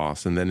particular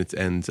sauce. And then it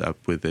ends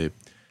up with a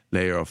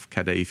layer of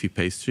kadaifi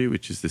pastry,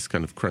 which is this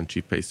kind of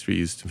crunchy pastry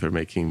used for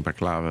making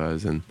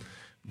baklavas and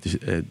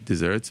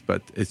desserts.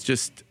 But it's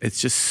just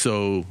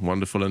so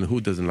wonderful. And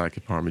who doesn't like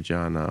a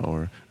Parmigiana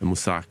or a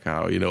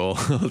moussaka,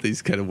 or, all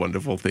these kind of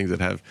wonderful things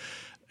that have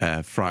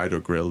fried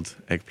or grilled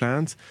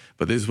eggplants.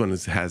 But this one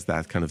has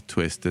that kind of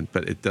twist,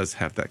 but it does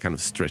have that kind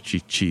of stretchy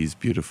cheese,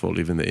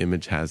 beautiful. Even the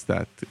image has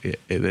that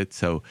in it.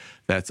 So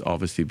that's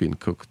obviously been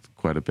cooked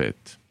quite a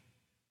bit.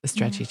 The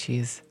stretchy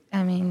cheese.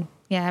 I mean,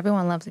 yeah,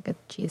 everyone loves a good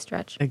cheese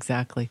stretch.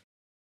 Exactly.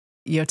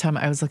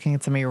 Yotam, I was looking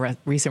at some of your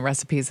recent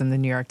recipes in the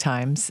New York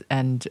Times,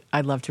 and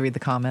I'd love to read the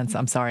comments.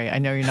 I'm sorry. I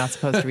know you're not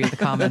supposed to read the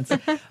comments,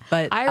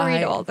 but I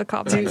read all the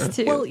comments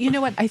too. Well, you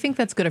know what? I think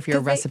that's good if you're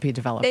a recipe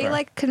developer.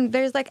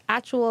 There's like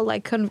actual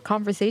like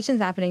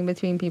conversations happening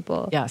between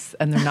people. Yes,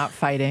 and they're not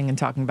fighting and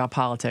talking about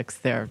politics.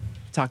 They're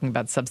talking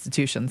about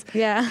substitutions.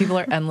 Yeah. People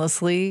are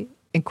endlessly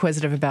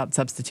inquisitive about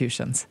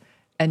substitutions.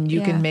 And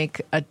you can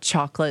make a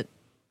chocolate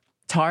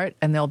tart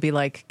and they'll be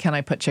like, can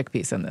I put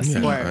chickpeas in this?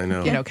 Yeah, or, I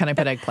know. Can I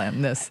put eggplant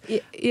in this?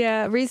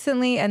 Yeah,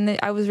 recently, and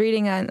I was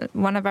reading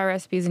one of our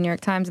recipes in New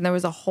York Times, and there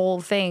was a whole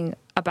thing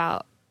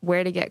about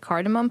where to get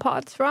cardamom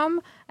pods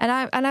from. And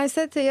I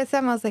said to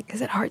Yotam, I was like,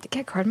 is it hard to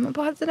get cardamom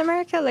pods in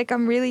America? Like,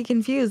 I'm really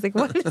confused. Like,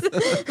 what is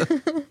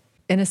it?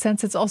 In a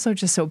sense, it's also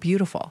just so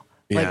beautiful.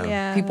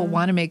 Like, people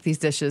want to make these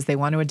dishes. They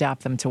want to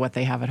adapt them to what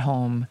they have at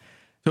home.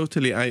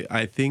 Totally.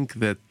 I think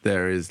that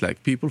there is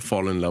like people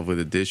fall in love with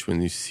a dish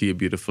when you see a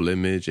beautiful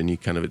image and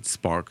it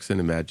sparks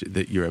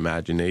your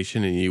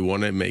imagination, and you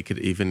want to make it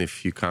even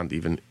if you can't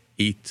even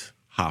eat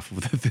half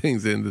of the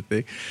things in the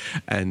thing.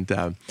 And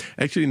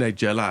actually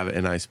Nigella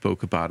and I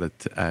spoke about it.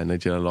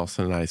 Nigella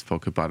Lawson and I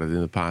spoke about it in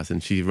the past,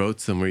 and she wrote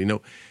somewhere,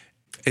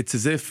 it's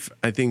as if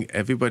I think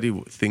everybody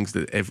thinks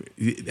that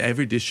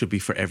every dish should be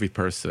for every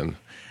person.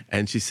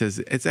 And she says,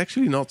 it's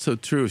actually not so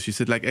true. She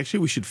said,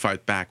 actually, we should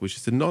fight back. She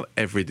said, not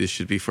every dish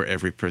should be for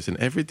every person.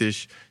 Every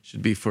dish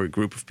should be for a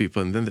group of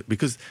people. And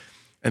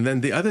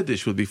then the other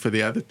dish will be for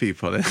the other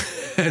people.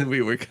 And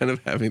we were kind of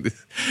having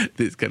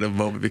this kind of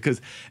moment, because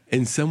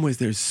in some ways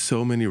there's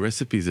so many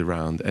recipes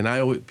around.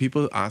 And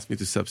people ask me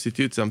to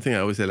substitute something. I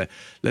always say,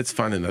 let's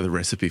find another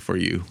recipe for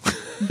you.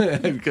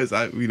 Because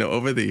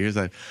over the years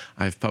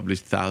I've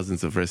published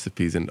thousands of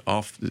recipes, and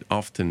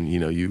often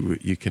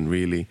you can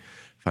really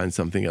find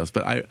something else.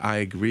 But I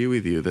agree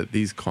with you that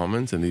these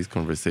comments and these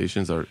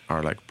conversations are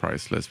like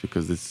priceless,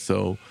 because it's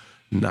so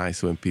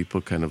nice when people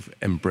kind of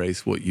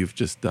embrace what you've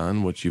just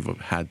done, what you've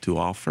had to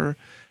offer,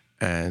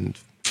 and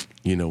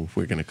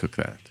we're going to cook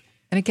that.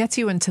 And it gets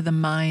you into the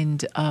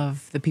mind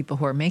of the people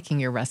who are making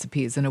your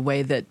recipes in a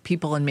way that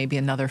people in maybe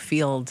another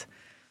field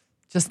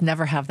just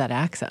never have that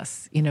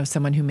access.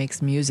 Someone who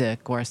makes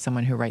music, or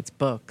someone who writes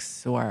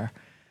books, or...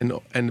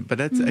 But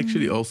that's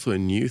actually also a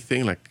new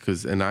thing,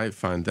 and I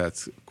find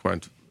that's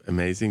quite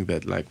amazing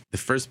that the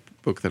first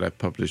book that I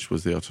published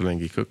was the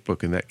Ottolenghi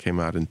cookbook, and that came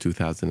out in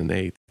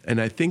 2008. And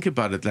I think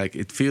about it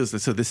it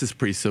feels, so this is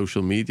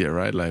pre-social media,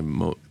 right?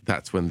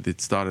 That's when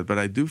it started. But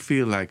I do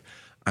feel like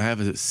I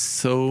have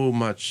so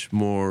much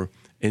more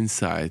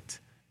insight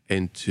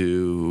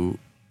into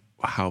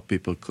how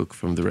people cook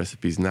from the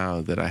recipes now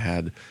that I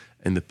had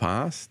in the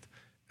past.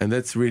 And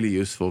that's really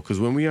useful, because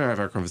when we have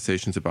our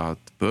conversations about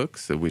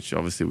books, which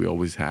obviously we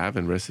always have,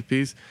 and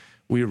recipes,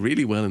 we're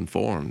really well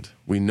informed.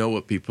 We know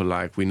what people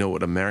like. We know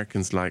what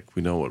Americans like.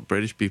 We know what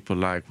British people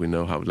like. We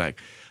know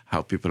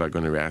how people are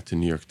going to react to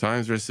New York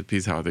Times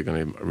recipes, how they're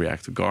going to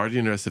react to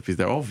Guardian recipes.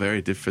 They're all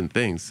very different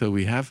things. So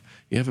you have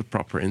a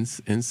proper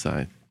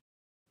insight.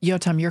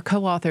 Yotam, your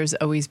co-authors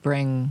always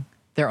bring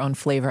their own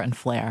flavor and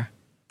flair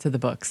to the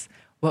books.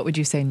 What would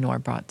you say Noor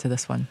brought to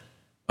this one?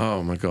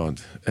 Oh my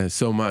God,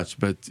 so much.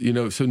 But,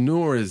 so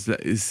Noor is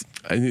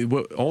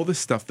all the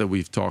stuff that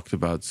we've talked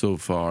about so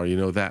far,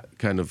 that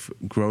kind of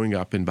growing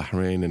up in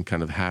Bahrain and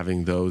kind of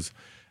having those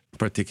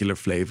particular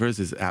flavors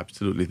is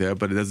absolutely there,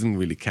 but it doesn't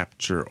really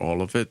capture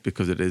all of it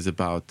because it is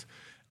about,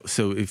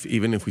 so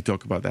even if we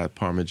talk about that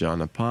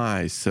Parmigiana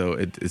pie, so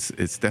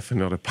it's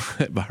definitely not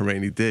a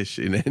Bahraini dish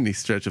in any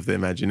stretch of the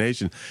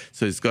imagination.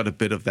 So it's got a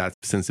bit of that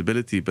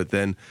sensibility, but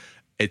then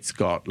it's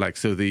got like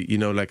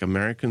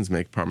Americans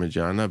make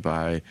Parmigiana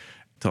by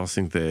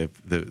tossing the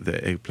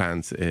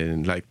eggplants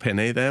in, like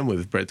penne them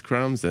with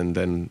breadcrumbs and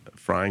then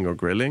frying or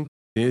grilling.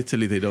 In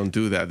Italy, they don't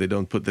do that. They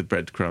don't put the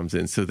breadcrumbs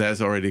in. So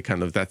there's already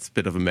that's a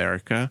bit of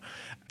America.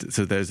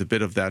 So there's a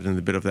bit of that and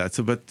a bit of that.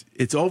 So, but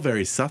it's all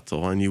very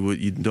subtle, and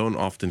you don't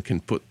often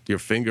can put your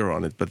finger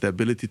on it. But the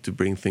ability to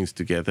bring things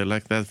together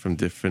like that from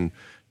different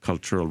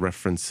cultural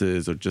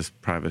references or just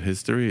private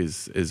history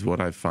is what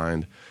I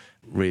find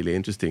really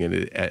interesting,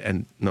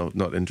 and no,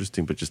 not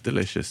interesting, but just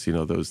delicious.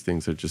 Those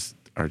things are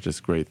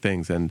just great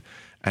things, and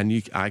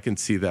I can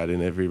see that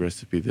in every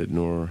recipe that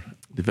Noor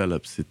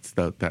develops. It's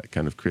that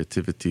kind of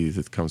creativity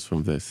that comes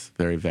from this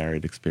very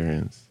varied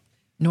experience.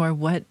 Noor,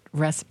 what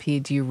recipe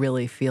do you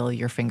really feel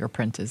your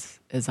fingerprint is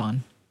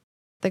on?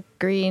 The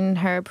green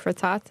herb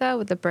frittata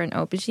with the burnt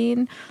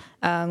aubergine,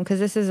 because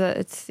this is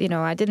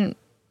I didn't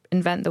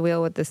invent the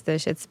wheel with this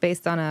dish. It's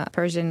based on a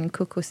Persian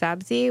kuku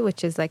sabzi,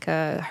 which is like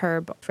a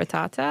herb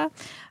frittata.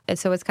 And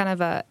so it's kind of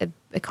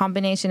a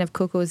combination of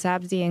kuku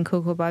sabzi and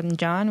kuku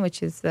badinjan,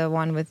 which is the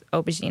one with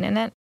aubergine in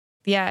it.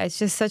 Yeah, it's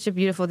just such a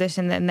beautiful dish,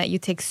 and then that you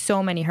take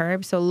so many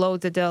herbs, so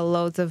loads of dill,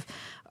 loads of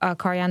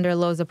coriander,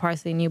 loads of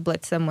parsley, and you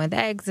blitz them with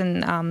eggs,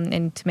 and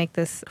to make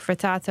this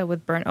frittata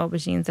with burnt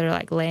aubergines that are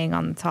like laying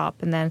on the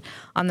top, and then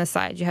on the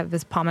side you have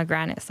this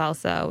pomegranate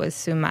salsa with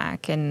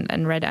sumac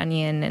and red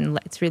onion, and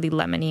it's really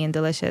lemony and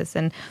delicious.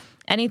 And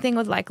anything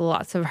with like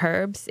lots of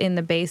herbs in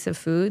the base of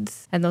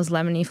foods and those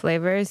lemony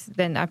flavors,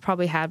 then I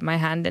probably had my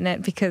hand in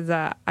it, because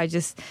a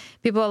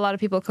lot of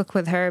people cook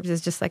with herbs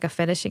as just like a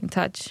finishing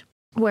touch.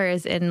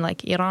 Whereas in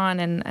like Iran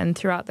and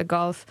throughout the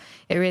Gulf,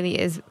 it really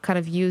is kind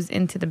of used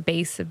into the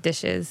base of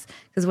dishes.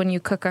 Because when you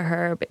cook a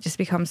herb, it just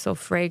becomes so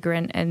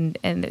fragrant and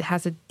it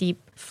has a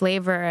deep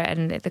flavor,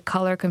 and the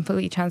color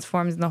completely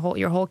transforms, and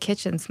your whole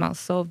kitchen smells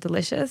so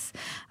delicious.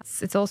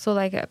 It's also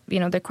like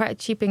they're quite a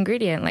cheap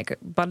ingredient, like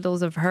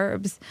bundles of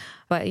herbs.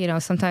 But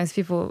sometimes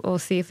people will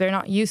see, if they're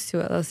not used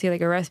to it, they'll see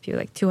like a recipe with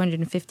like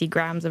 250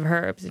 grams of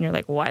herbs, and you're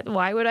like, what?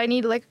 Why would I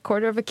need like a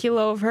quarter of a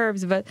kilo of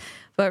herbs? But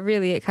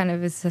really, it kind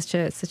of is such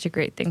a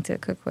great thing to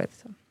cook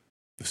with.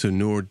 So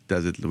Noor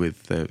does it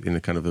with in a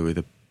kind of with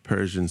a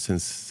Persian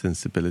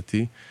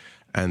sensibility,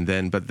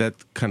 but that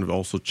kind of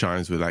also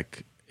chimes with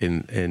like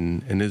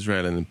in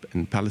Israel and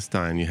in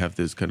Palestine, you have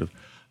this kind of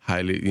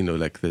highly,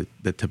 like the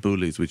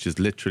taboulis, which is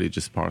literally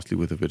just parsley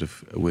with a bit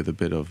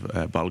of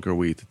bulgur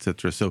wheat,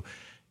 etc. So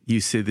you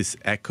see this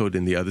echoed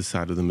in the other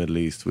side of the Middle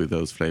East with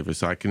those flavors.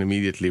 So I can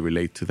immediately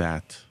relate to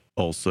that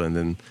also, and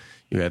then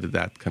you added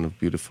that kind of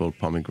beautiful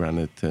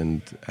pomegranate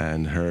and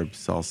herb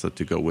salsa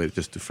to go with,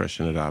 just to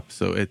freshen it up.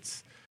 So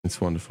it's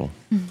wonderful.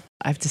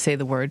 I have to say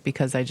the word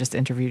because I just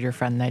interviewed your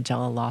friend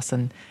Nigella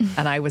Lawson,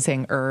 and I was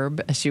saying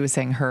herb, and she was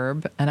saying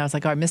herb, and I was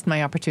like, I missed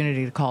my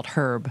opportunity to call it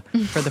herb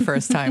for the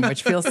first time,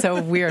 which feels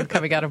so weird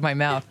coming out of my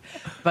mouth.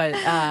 But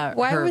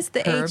why was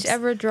the herbs, H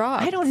ever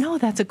dropped? I don't know.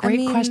 That's a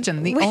great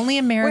question. The only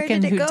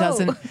American who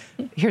doesn't.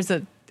 Here's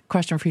a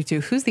question for you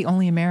too. Who's the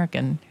only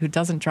American who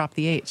doesn't drop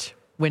the H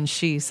when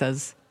she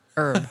says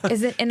herb?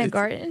 Is it in a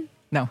garden?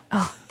 No.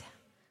 Oh,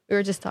 we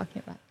were just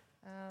talking about.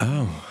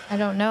 I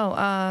don't know.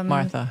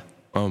 Martha.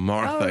 Oh,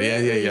 Martha. Oh,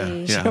 really?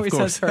 Yeah. She always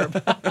says herb.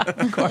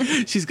 Of course.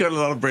 She's got a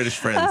lot of British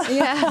friends.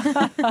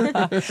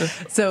 Yeah.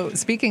 So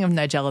speaking of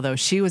Nigella, though,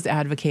 she was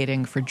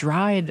advocating for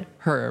dried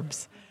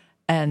herbs.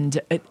 And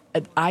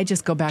I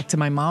just go back to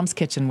my mom's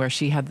kitchen where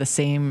she had the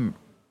same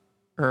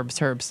herbs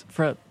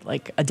for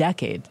like a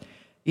decade.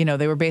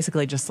 They were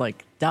basically just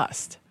like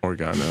dust.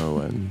 Oregano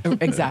and...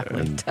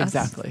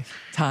 Exactly.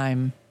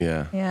 Thyme.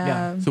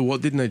 Yeah. So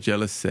what did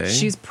Nigella say?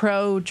 She's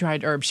pro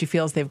dried herbs. She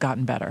feels they've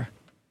gotten better.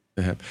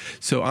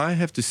 So I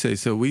have to say,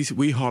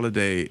 we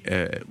holiday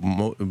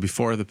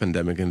before the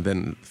pandemic, and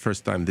then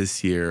first time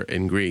this year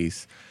in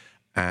Greece,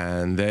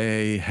 and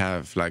they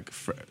have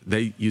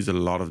they use a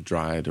lot of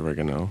dried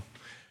oregano,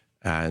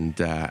 and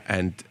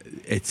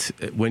it's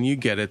when you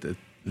get it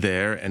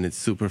there and it's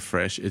super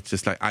fresh, it's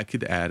just like I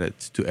could add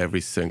it to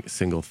every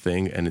single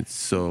thing, and it's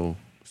so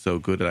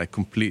good that I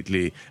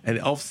completely, and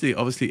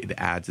obviously it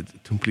adds a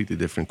completely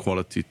different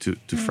quality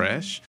to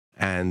fresh,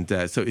 and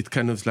so it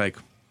kind of like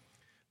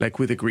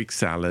with a Greek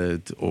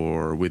salad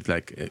or with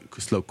like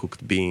slow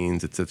cooked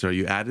beans, etc.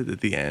 You add it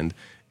at the end,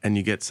 and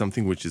you get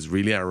something which is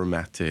really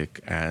aromatic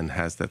and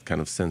has that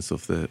kind of sense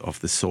of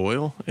the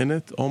soil in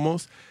it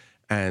almost.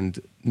 And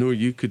Noor,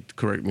 you could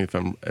correct me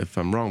if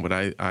I'm wrong, but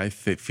I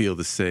feel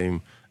the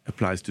same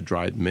applies to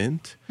dried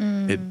mint.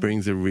 It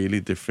brings a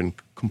really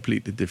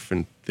completely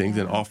different things.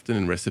 And often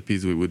in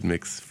recipes, we would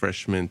mix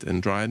fresh mint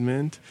and dried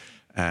mint.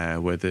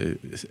 Where the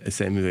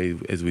same way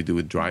as we do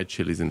with dried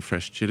chilies and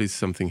fresh chilies,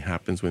 something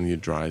happens when you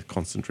dry, it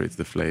concentrates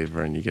the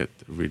flavor and you get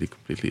really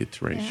completely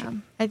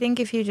iteration. I think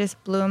if you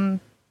just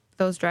bloom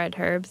those dried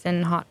herbs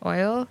in hot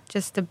oil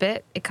just a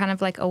bit, it kind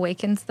of like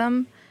awakens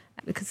them.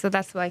 So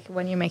that's like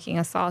when you're making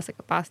a sauce, like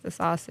a pasta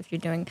sauce, if you're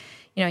doing,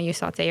 you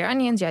saute your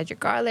onions, you add your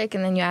garlic,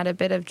 and then you add a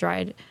bit of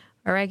dried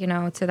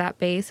oregano to that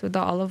base with the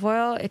olive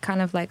oil, it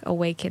kind of like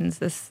awakens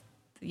this,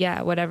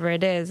 whatever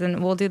it is.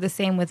 And we'll do the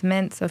same with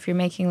mint. So if you're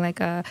making like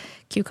a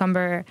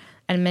cucumber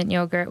and mint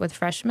yogurt with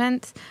fresh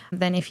mint,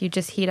 then if you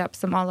just heat up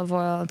some olive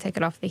oil and take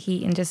it off the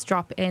heat and just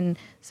drop in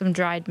some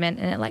dried mint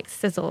and it like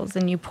sizzles,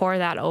 and you pour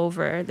that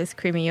over this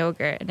creamy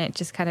yogurt, and it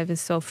just kind of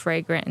is so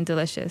fragrant and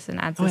delicious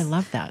and adds I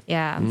love that.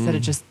 Yeah. Instead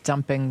of just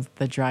dumping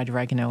the dried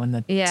oregano in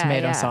the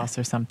tomato sauce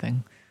or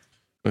something.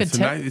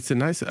 It's a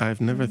nice, I've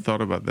never thought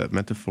about that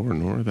metaphor,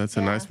 Nora. That's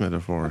a nice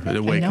metaphor. It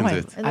awakens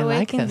it. It I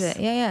like awakens this.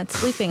 it. Yeah, it's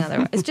sleeping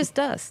otherwise. It's just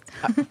dust.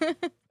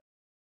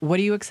 What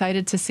are you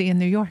excited to see in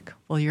New York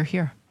while you're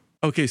here?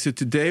 Okay, so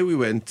today we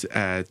went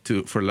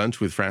for lunch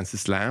with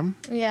Francis Lam.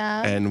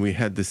 Yeah. And we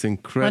had this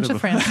incredible... Lunch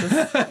of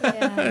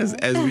Francis.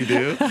 as we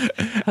do.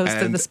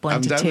 Hosted the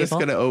splendid I'm table. just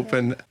going to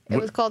open... It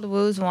was called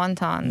Wu's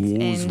Wontons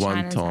Wu's in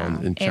Wonton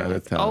Chinatown. in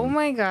Chinatown. Oh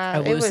my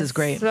God. Wu's is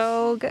great.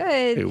 So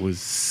good. It was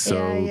so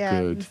It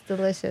good. was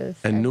delicious.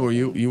 And Noor,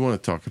 you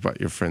want to talk about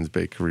your friend's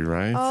bakery,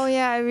 right? Oh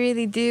yeah, I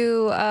really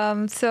do.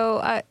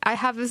 So I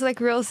have this like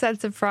real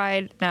sense of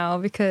pride now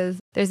because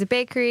there's a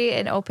bakery.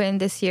 It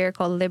opened this year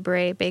called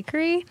Libre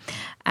Bakery,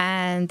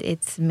 and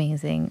it's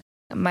amazing.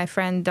 My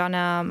friend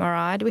Donna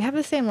Murad, we have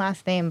the same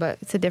last name, but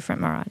it's a different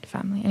Murad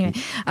family. Anyway,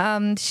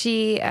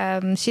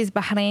 she's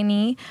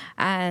Bahraini,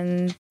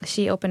 and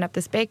she opened up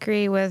this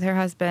bakery with her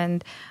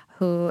husband,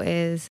 who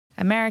is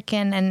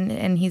American,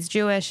 and he's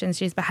Jewish, and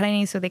she's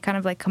Bahraini. So they kind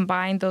of like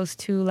combined those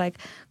two like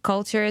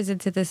cultures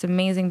into this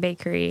amazing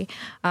bakery.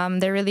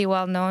 They're really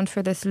well known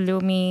for this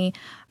Lumi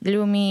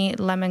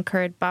lemon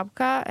curd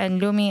babka, and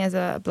Lumi is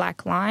a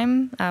black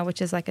lime,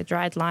 which is like a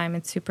dried lime.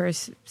 It's super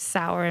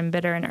sour and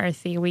bitter and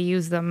earthy. We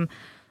use them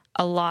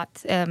a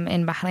lot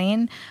in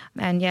Bahrain,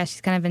 and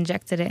she's kind of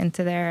injected it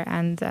into there,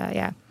 and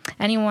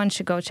anyone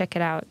should go check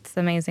it out. It's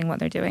amazing what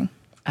they're doing.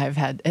 I've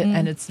had,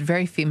 and it's a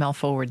very female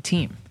forward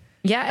team.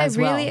 Yeah, it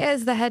really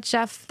is. The head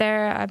chef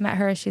there, I met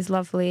her. She's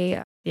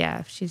lovely.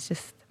 Yeah, she's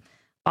just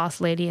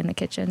boss lady in the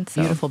kitchen. So.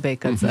 Beautiful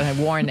baked goods. And I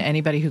warn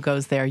anybody who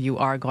goes there, you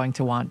are going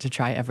to want to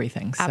try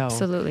everything. So.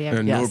 Absolutely.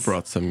 And Noor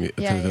brought some to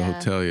the Yeah.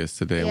 hotel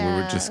yesterday, and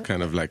we were just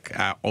kind of like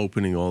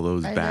opening all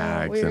those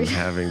bags and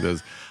having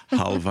those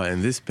halva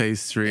and this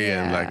pastry,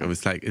 and like it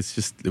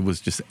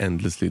was just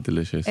endlessly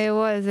delicious. It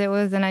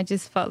was, and I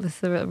just felt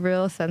this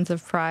real sense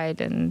of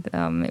pride, and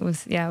it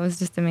was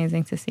just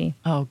amazing to see.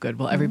 Oh, good.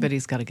 Well,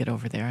 everybody's got to get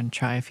over there and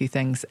try a few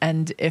things.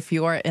 And if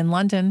you're in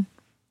London,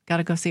 got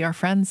to go see our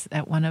friends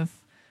at one of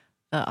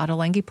the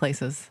Ottolenghi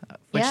places,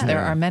 which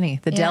there are many.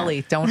 The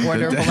deli, don't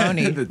order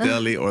bologna. The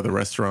deli or the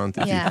restaurant.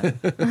 Yeah.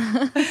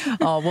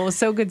 Oh, well, it's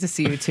so good to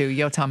see you too.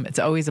 Yotam, it's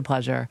always a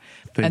pleasure.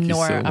 Thank and you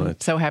Noor, so much. I'm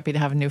so happy to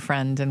have a new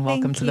friend, and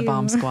welcome to the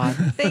Bomb Squad.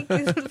 Thank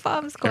you to the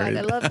Bomb Squad. I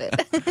love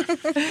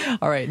it.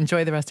 All right,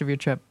 enjoy the rest of your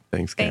trip.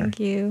 Thanks, Karen. Thank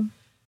you.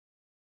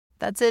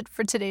 That's it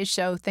for today's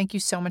show. Thank you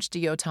so much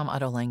to Yotam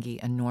Ottolenghi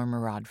and Noor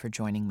Murad for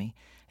joining me.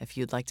 If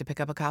you'd like to pick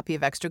up a copy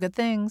of Extra Good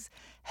Things,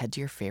 head to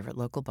your favorite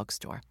local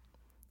bookstore.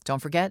 Don't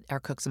forget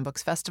our Cooks and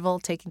Books Festival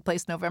taking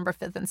place November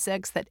 5th and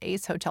 6th at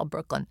Ace Hotel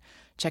Brooklyn.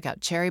 Check out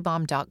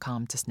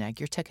cherrybomb.com to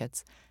snag your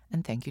tickets.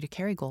 And thank you to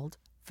Kerrygold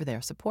for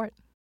their support.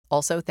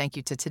 Also, thank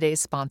you to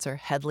today's sponsor,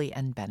 Hedley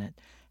 & Bennett.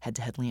 Head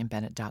to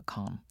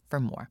hedleyandbennett.com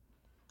for more.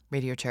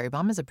 Radio Cherry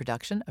Bomb is a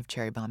production of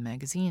Cherry Bomb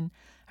Magazine.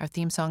 Our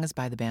theme song is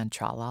by the band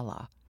Tra La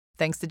La.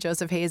 Thanks to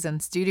Joseph Hazen,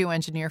 studio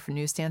engineer for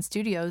Newsstand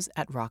Studios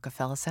at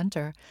Rockefeller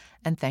Center.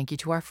 And thank you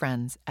to our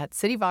friends at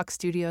CityVox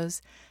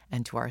Studios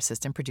and to our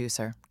assistant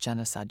producer,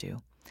 Jenna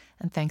Sadu.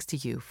 And thanks to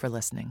you for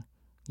listening.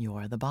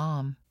 You're the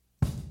bomb.